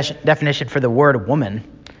 Can't give a definition for the word woman,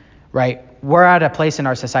 right? We're at a place in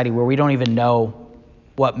our society where we don't even know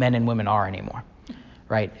what men and women are anymore,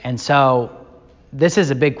 right? And so this is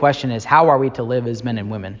a big question, is how are we to live as men and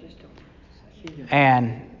women?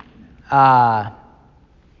 And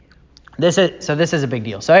this is a big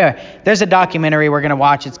deal. So anyway, there's a documentary we're going to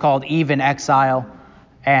watch. It's called Eve in Exile,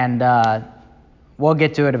 and we'll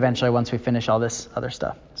get to it eventually once we finish all this other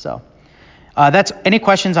stuff. So that's any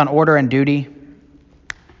questions on order and duty?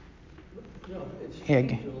 No, it's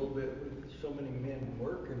changed a little bit with so many men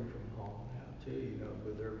working from home now too,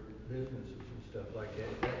 with their businesses and stuff like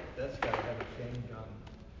that. That's got to have a change on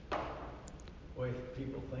the way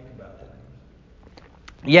people think about things.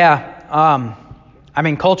 Yeah, I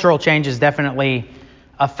mean, cultural changes definitely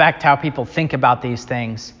affect how people think about these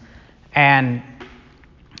things. And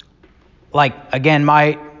again,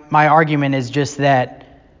 my argument is just that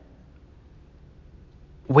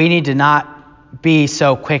we need to not be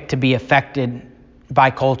so quick to be affected by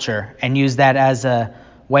culture and use that as a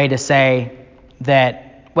way to say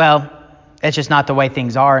that, well, it's just not the way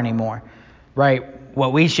things are anymore, right?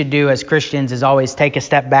 What we should do as Christians is always take a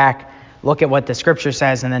step back, look at what the scripture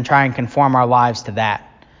says, and then try and conform our lives to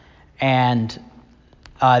that. And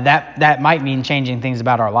that might mean changing things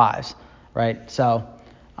about our lives, right? So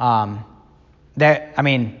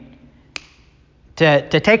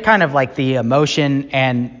to take kind of like the emotion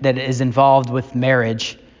and that is involved with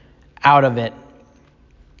marriage out of it,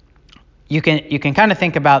 you can kind of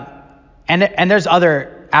think about, and there's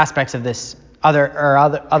other aspects of this,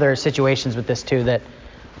 other situations with this too, that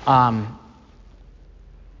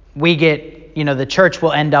we get, the church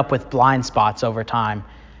will end up with blind spots over time,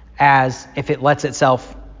 as if it lets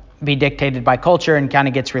itself be dictated by culture and kind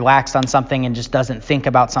of gets relaxed on something and just doesn't think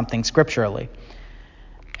about something scripturally.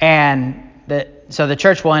 And so the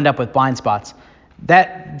church will end up with blind spots.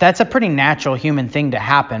 That's a pretty natural human thing to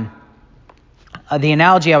happen. The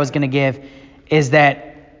analogy I was going to give is that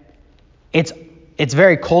it's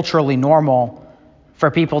very culturally normal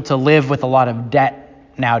for people to live with a lot of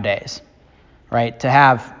debt nowadays, right? To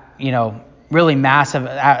have, really massive,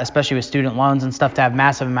 especially with student loans and stuff, to have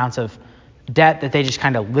massive amounts of debt that they just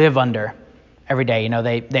kind of live under every day.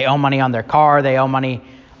 They owe money on their car, they owe money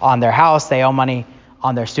on their house, they owe money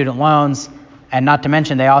on their student loans, and not to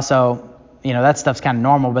mention they also, that stuff's kind of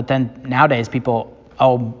normal, but then nowadays people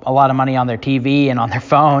owe a lot of money on their TV and on their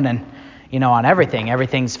phone and, on everything.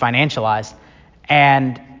 Everything's financialized.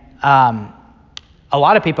 And a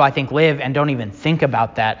lot of people, I think, live and don't even think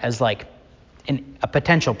about that as like a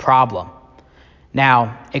potential problem.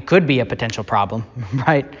 Now, it could be a potential problem,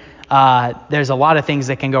 right? There's a lot of things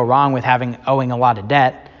that can go wrong with owing a lot of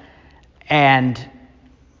debt. And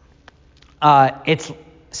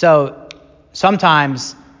so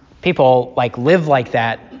sometimes people like live like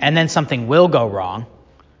that, and then something will go wrong.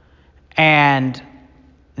 And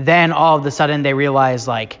then all of a sudden they realize,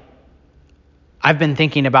 like, I've been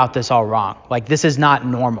thinking about this all wrong. Like, this is not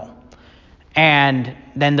normal. And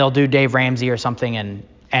then they'll do Dave Ramsey or something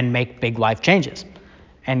and make big life changes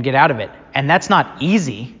and get out of it. And that's not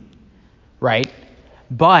easy, right?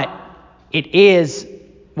 But it is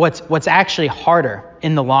what's actually harder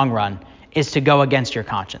in the long run is to go against your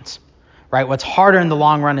conscience, right? What's harder in the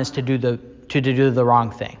long run is to do the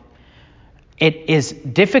wrong thing. It is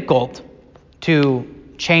difficult to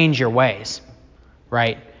change your ways,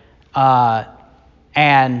 right?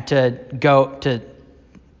 And to go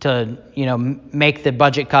to make the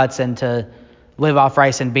budget cuts and to live off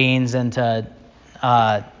rice and beans and to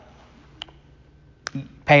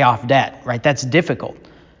pay off debt, right? That's difficult,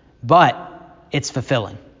 but it's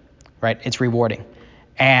fulfilling, right? It's rewarding.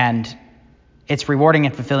 And it's rewarding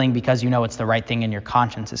and fulfilling because it's the right thing and your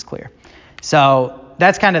conscience is clear. So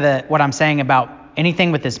that's kind of what I'm saying about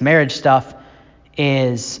anything with this marriage stuff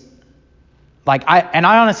is like, I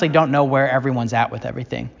honestly don't know where everyone's at with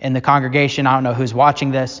everything. In the congregation, I don't know who's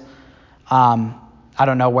watching this. I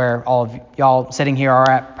don't know where all of y'all sitting here are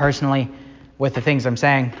at personally with the things I'm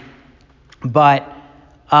saying. But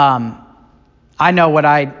I know what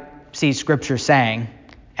I see Scripture saying,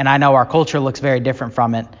 and I know our culture looks very different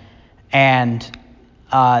from it. And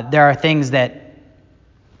there are things that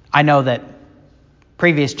I know that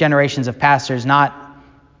previous generations of pastors, not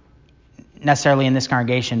necessarily in this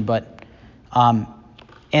congregation, but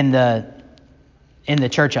in the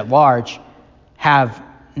church at large, have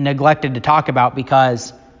neglected to talk about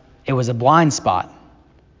because it was a blind spot.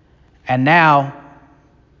 And now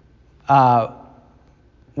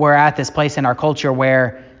we're at this place in our culture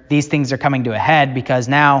where these things are coming to a head, because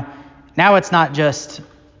now it's not just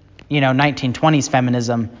 1920s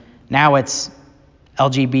feminism. Now it's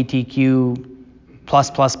LGBTQ plus,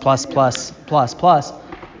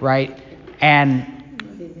 right? And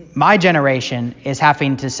my generation is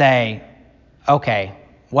having to say, okay,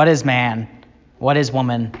 what is man? What is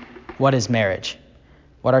woman? What is marriage?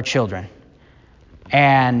 What are children?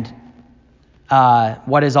 And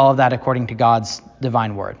what is all of that according to God's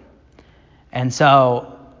divine word? And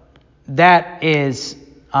so that is,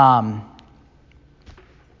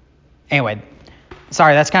 anyway,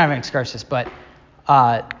 sorry, that's kind of an excursus, but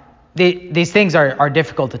these things are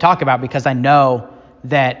difficult to talk about because I know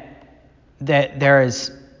that there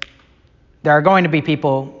are going to be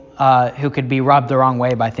people who could be rubbed the wrong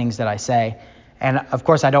way by things that I say. And of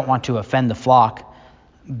course, I don't want to offend the flock,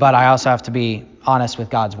 but I also have to be honest with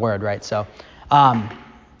God's word, right? So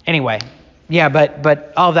anyway, yeah,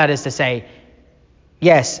 but all of that is to say,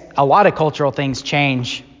 yes, a lot of cultural things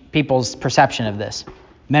change people's perception of this.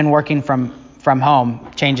 Men working from home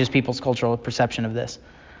changes people's cultural perception of this.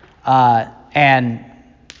 And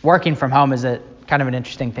working from home is a kind of an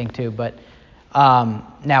interesting thing too, but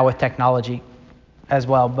now with technology as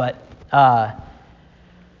well. But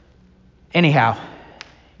anyhow,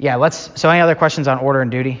 yeah, so any other questions on order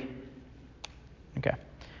and duty? Okay.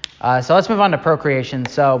 So let's move on to procreation.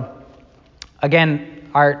 So again,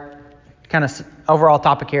 our kind of overall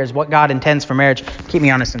topic here is what God intends for marriage. Keep me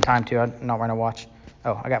honest in time too. I'm not running a watch.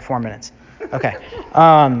 Oh, I got 4 minutes. Okay.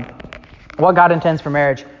 What God intends for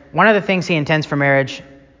marriage. One of the things he intends for marriage,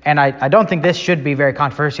 and I don't think this should be very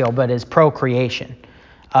controversial, but is procreation,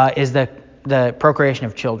 is the procreation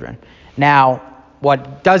of children. Now,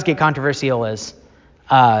 what does get controversial is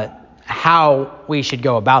how we should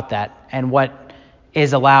go about that and what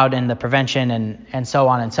is allowed in the prevention and so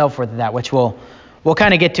on and so forth of that, which we'll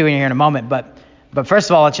kind of get to here in a moment. But first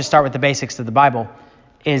of all, let's just start with the basics of the Bible,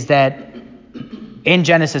 is that in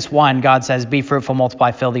Genesis 1, God says, be fruitful,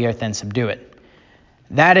 multiply, fill the earth, and subdue it.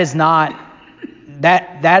 That is not,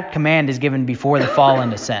 that command is given before the fall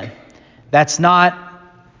into sin. That's not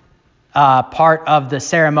part of the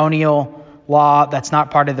ceremonial law. That's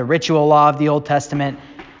not part of the ritual law of the Old Testament.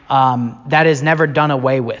 That is never done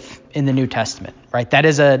away with in the New Testament, right? That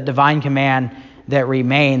is a divine command that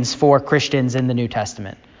remains for Christians in the New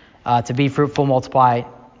Testament, to be fruitful, multiply,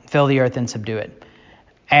 fill the earth, and subdue it.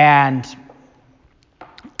 And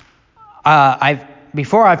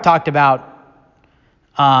I've talked about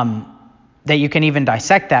that you can even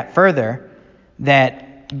dissect that further,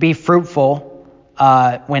 that be fruitful,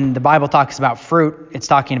 when the Bible talks about fruit, it's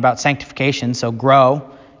talking about sanctification, so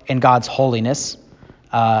grow in God's holiness.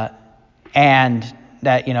 And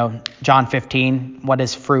that, John 15, what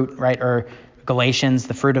is fruit, right? Or Galatians,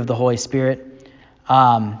 the fruit of the Holy Spirit,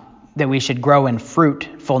 that we should grow in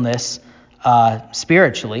fruitfulness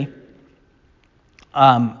spiritually.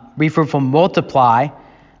 Be fruitful, multiply,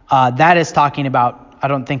 that is talking about, I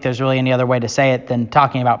don't think there's really any other way to say it than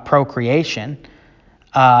talking about procreation,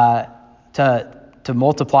 to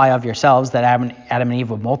multiply of yourselves, that Adam and Eve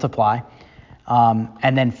would multiply.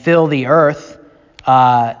 And then fill the earth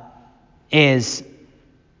I've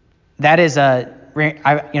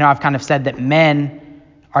kind of said that men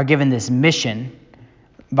are given this mission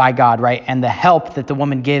by God, right? And the help that the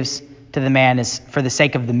woman gives to the man is for the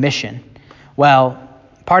sake of the mission. Well,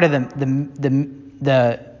 part of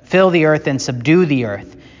the fill the earth and subdue the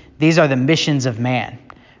earth, these are the missions of man,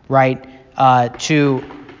 right? I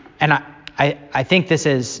think this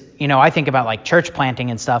is, I think about like church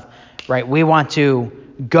planting and stuff, right? We want to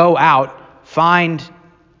go out, find,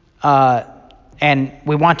 and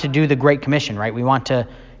we want to do the Great Commission, right? We want to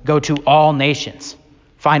go to all nations,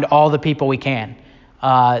 find all the people we can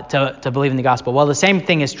to believe in the gospel. Well, the same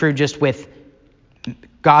thing is true just with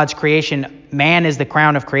God's creation. Man is the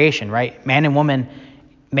crown of creation, right? Man and woman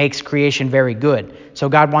makes creation very good. So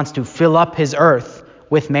God wants to fill up his earth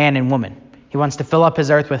with man and woman. He wants to fill up his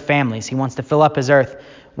earth with families. He wants to fill up his earth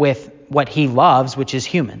with what he loves, which is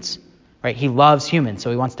humans, right? He loves humans,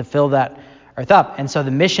 so he wants to fill that earth up. And so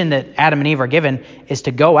the mission that Adam and Eve are given is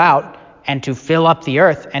to go out and to fill up the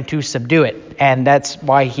earth and to subdue it. And that's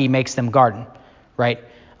why he makes them garden, right?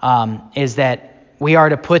 Is that we are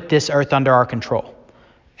to put this earth under our control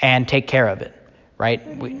and take care of it, right?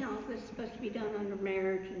 But this is supposed to be done under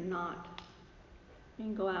marriage and not, you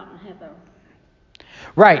can go out and have a...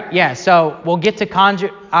 Right, yeah. So we'll get to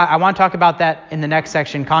I want to talk about that in the next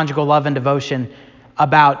section, conjugal love and devotion,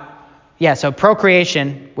 so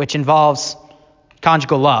procreation, which involves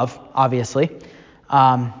conjugal love, obviously.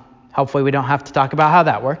 Hopefully we don't have to talk about how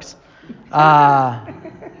that works.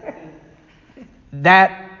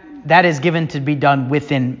 That is given to be done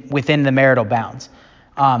within the marital bounds.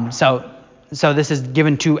 So this is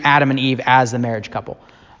given to Adam and Eve as the marriage couple.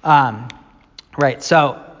 Right,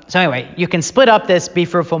 so anyway, you can split up this, be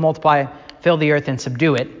fruitful, multiply, fill the earth, and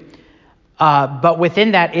subdue it. But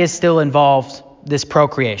within that is still involved this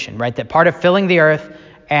procreation, right? That part of filling the earth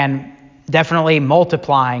and definitely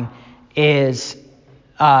multiplying is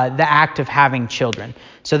the act of having children.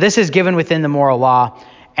 So this is given within the moral law.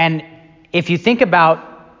 And if you think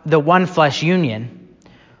about the one flesh union,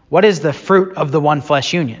 what is the fruit of the one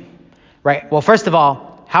flesh union, right? Well, first of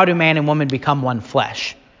all, how do man and woman become one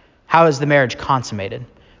flesh? How is the marriage consummated,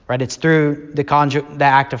 right? It's through the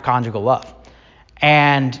act of conjugal love.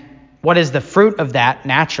 And what is the fruit of that?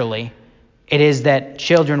 Naturally, it is that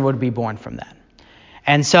children would be born from that.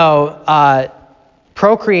 And so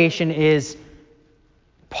procreation is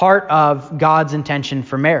part of God's intention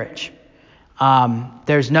for marriage.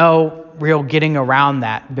 There's no real getting around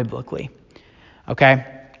that biblically. Okay?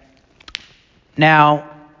 Now,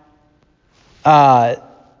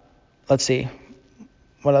 let's see.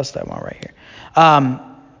 What else do I want right here?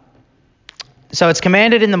 So it's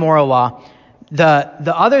commanded in the moral law.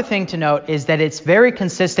 The other thing to note is that it's very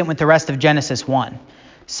consistent with the rest of Genesis 1.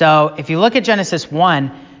 So if you look at Genesis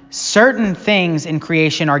 1, certain things in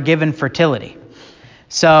creation are given fertility.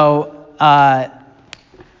 So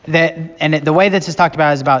the way this is talked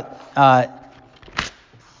about is about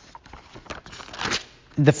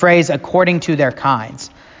the phrase according to their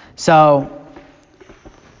kinds. So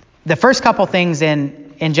the first couple things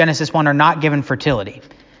in Genesis 1 are not given fertility.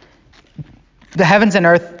 The heavens and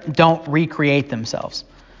earth don't recreate themselves,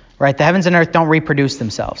 right? The heavens and earth don't reproduce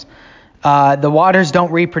themselves. The waters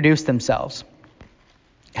don't reproduce themselves.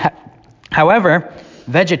 However,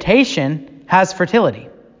 vegetation has fertility,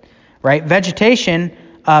 right? Vegetation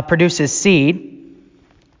produces seed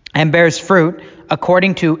and bears fruit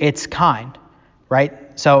according to its kind,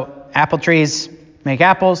 right? So apple trees make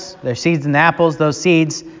apples. There's seeds in the apples. Those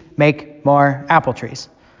seeds make more apple trees,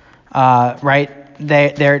 right?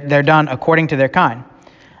 They're done according to their kind.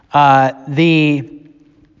 The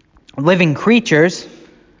living creatures,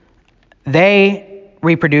 they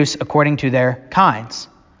reproduce according to their kinds,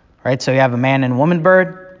 right? So you have a man and woman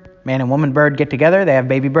bird. Man and woman bird get together. They have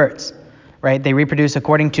baby birds, right? They reproduce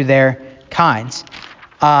according to their kinds.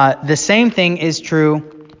 The same thing is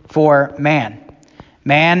true for man.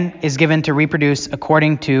 Man is given to reproduce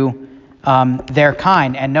according to their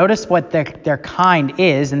kind. And notice what their kind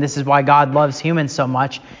is, and this is why God loves humans so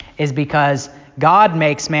much, is because God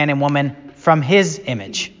makes man and woman from his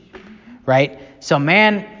image, right? So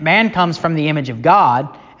man comes from the image of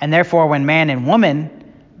God, and therefore when man and woman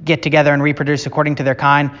get together and reproduce according to their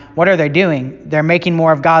kind, what are they doing? They're making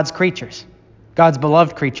more of God's creatures, God's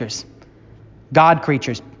beloved creatures, God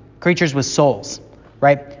creatures, creatures with souls,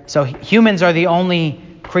 right? So humans are the only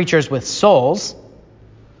creatures with souls,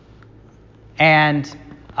 and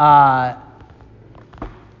man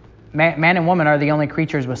and woman are the only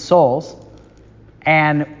creatures with souls,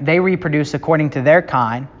 and they reproduce according to their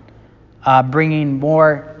kind, bringing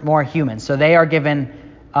more humans. So they are given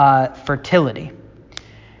fertility.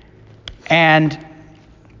 And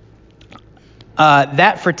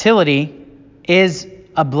that fertility is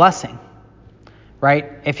a blessing,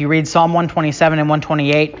 right? If you read Psalm 127 and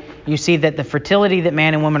 128, you see that the fertility that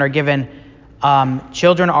man and woman are given,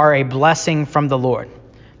 children are a blessing from the Lord.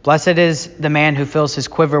 Blessed is the man who fills his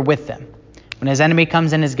quiver with them. When his enemy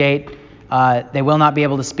comes in his gate, they will not be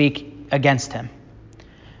able to speak against him.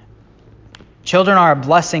 Children are a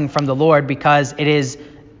blessing from the Lord because it is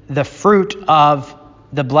the fruit of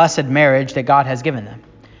the blessed marriage that God has given them.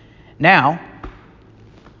 Now,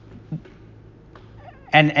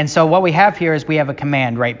 and so what we have here is we have a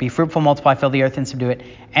command, right? Be fruitful, multiply, fill the earth, and subdue it.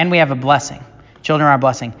 And we have a blessing. Children are a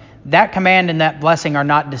blessing. That command and that blessing are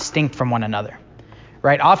not distinct from one another,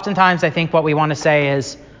 right? Oftentimes, I think what we want to say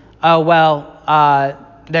is, oh,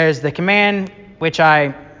 well, there's the command, which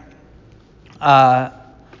I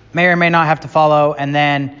may or may not have to follow, and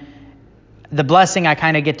then the blessing, I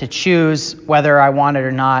kind of get to choose whether I want it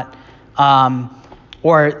or not.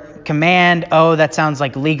 Or command, oh, that sounds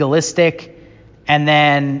like legalistic. And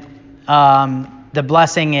then the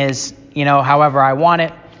blessing is, however I want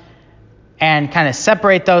it. And kind of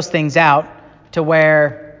separate those things out to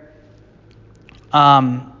where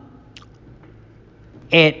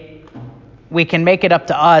we can make it up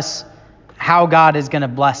to us how God is going to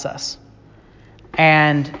bless us.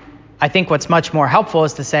 And I think what's much more helpful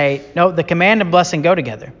is to say, no, the command and blessing go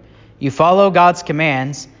together. You follow God's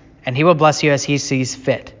commands, and he will bless you as he sees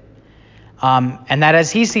fit. And that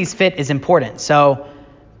as he sees fit is important. So,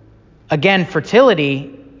 again,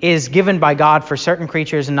 fertility is given by God for certain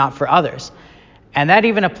creatures and not for others. And that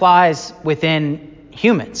even applies within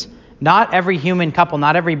humans. Not every human couple,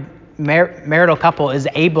 not every marital couple is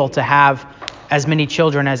able to have as many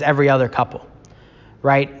children as every other couple,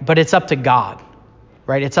 right? But it's up to God.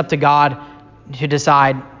 Right? It's up to God to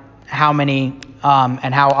decide how many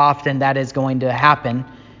and how often that is going to happen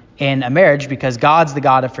in a marriage, because God's the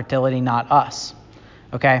God of fertility, not us.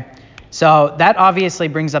 Okay? So that obviously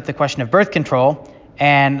brings up the question of birth control,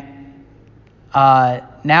 and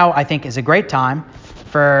now I think is a great time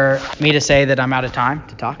for me to say that I'm out of time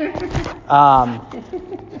to talk.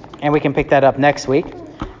 And we can pick that up next week.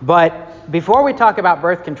 But before we talk about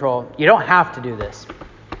birth control, you don't have to do this.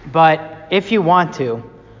 But if you want to,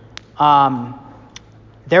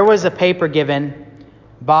 there was a paper given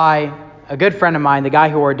by a good friend of mine, the guy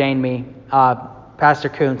who ordained me, Pastor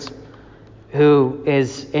Kuntz, who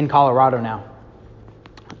is in Colorado now.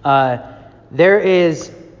 There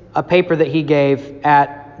is a paper that he gave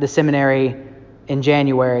at the seminary in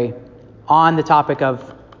January on the topic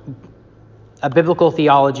of a biblical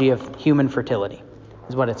theology of human fertility,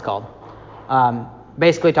 is what it's called.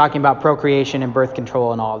 Basically talking about procreation and birth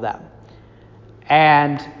control and all of that.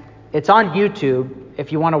 And it's on YouTube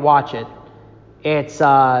if you want to watch it. It's, it's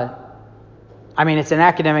an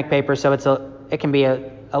academic paper, so it can be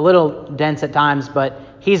a little dense at times, but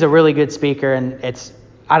he's a really good speaker, and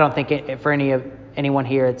I don't think for anyone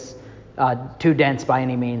here it's too dense by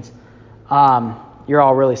any means. You're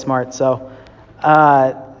all really smart, so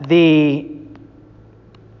the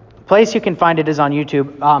place you can find it is on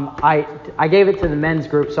YouTube. I gave it to the men's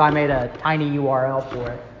group, so I made a tiny URL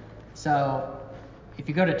for it. So if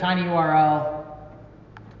you go to tinyurl.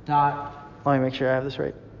 Let me make sure I have this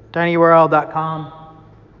right.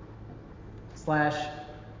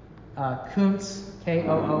 tinyurl.com/Koontz,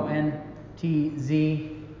 KOONTZ.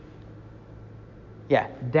 Yeah,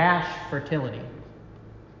 -fertility.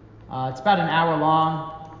 It's about an hour long.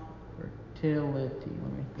 Fertility.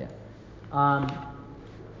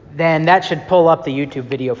 Then that should pull up the YouTube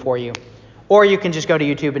video for you. Or you can just go to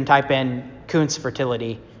YouTube and type in Koontz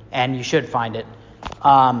fertility, and you should find it.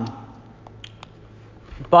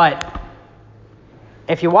 But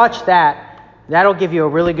if you watch that, that'll give you a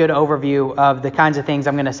really good overview of the kinds of things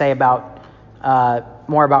I'm going to say about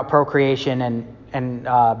more about procreation and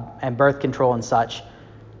birth control and such,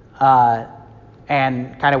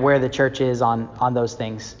 and kind of where the church is on those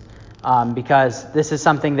things, because this is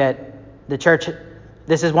something that the church.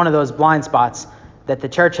 This is one of those blind spots that the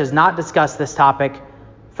church has not discussed this topic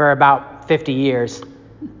for about 50 years,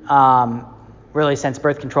 really since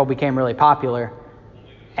birth control became really popular.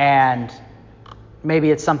 And maybe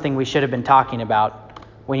it's something we should have been talking about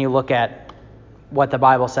when you look at what the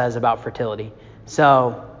Bible says about fertility.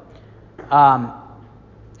 So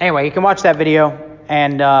anyway, you can watch that video,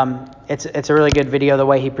 and it's a really good video the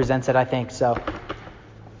way he presents it, I think. So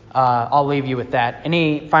I'll leave you with that.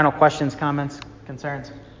 Any final questions, comments,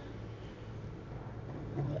 concerns?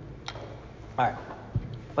 All right.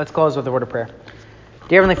 Let's close with a word of prayer.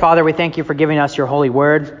 Dear Heavenly Father, we thank you for giving us your holy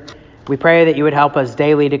word. We pray that you would help us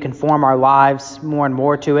daily to conform our lives more and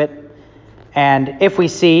more to it. And if we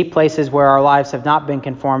see places where our lives have not been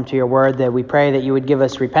conformed to your word, that we pray that you would give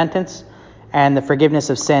us repentance and the forgiveness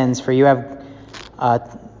of sins. For you have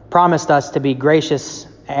promised us to be gracious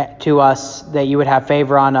to us, that you would have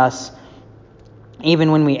favor on us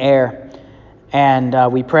even when we err.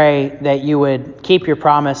 And we pray that you would keep your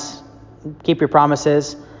promises,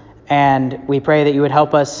 and we pray that you would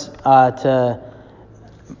help us to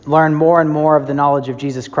learn more and more of the knowledge of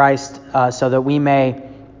Jesus Christ, so that we may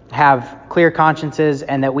have clear consciences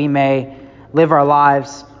and that we may live our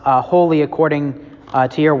lives wholly according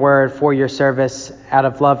to your word, for your service, out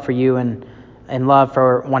of love for you and love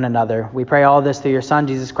for one another. We pray all this through your Son,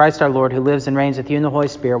 Jesus Christ our Lord, who lives and reigns with you in the Holy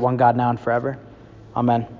Spirit, one God, now and forever. Amen.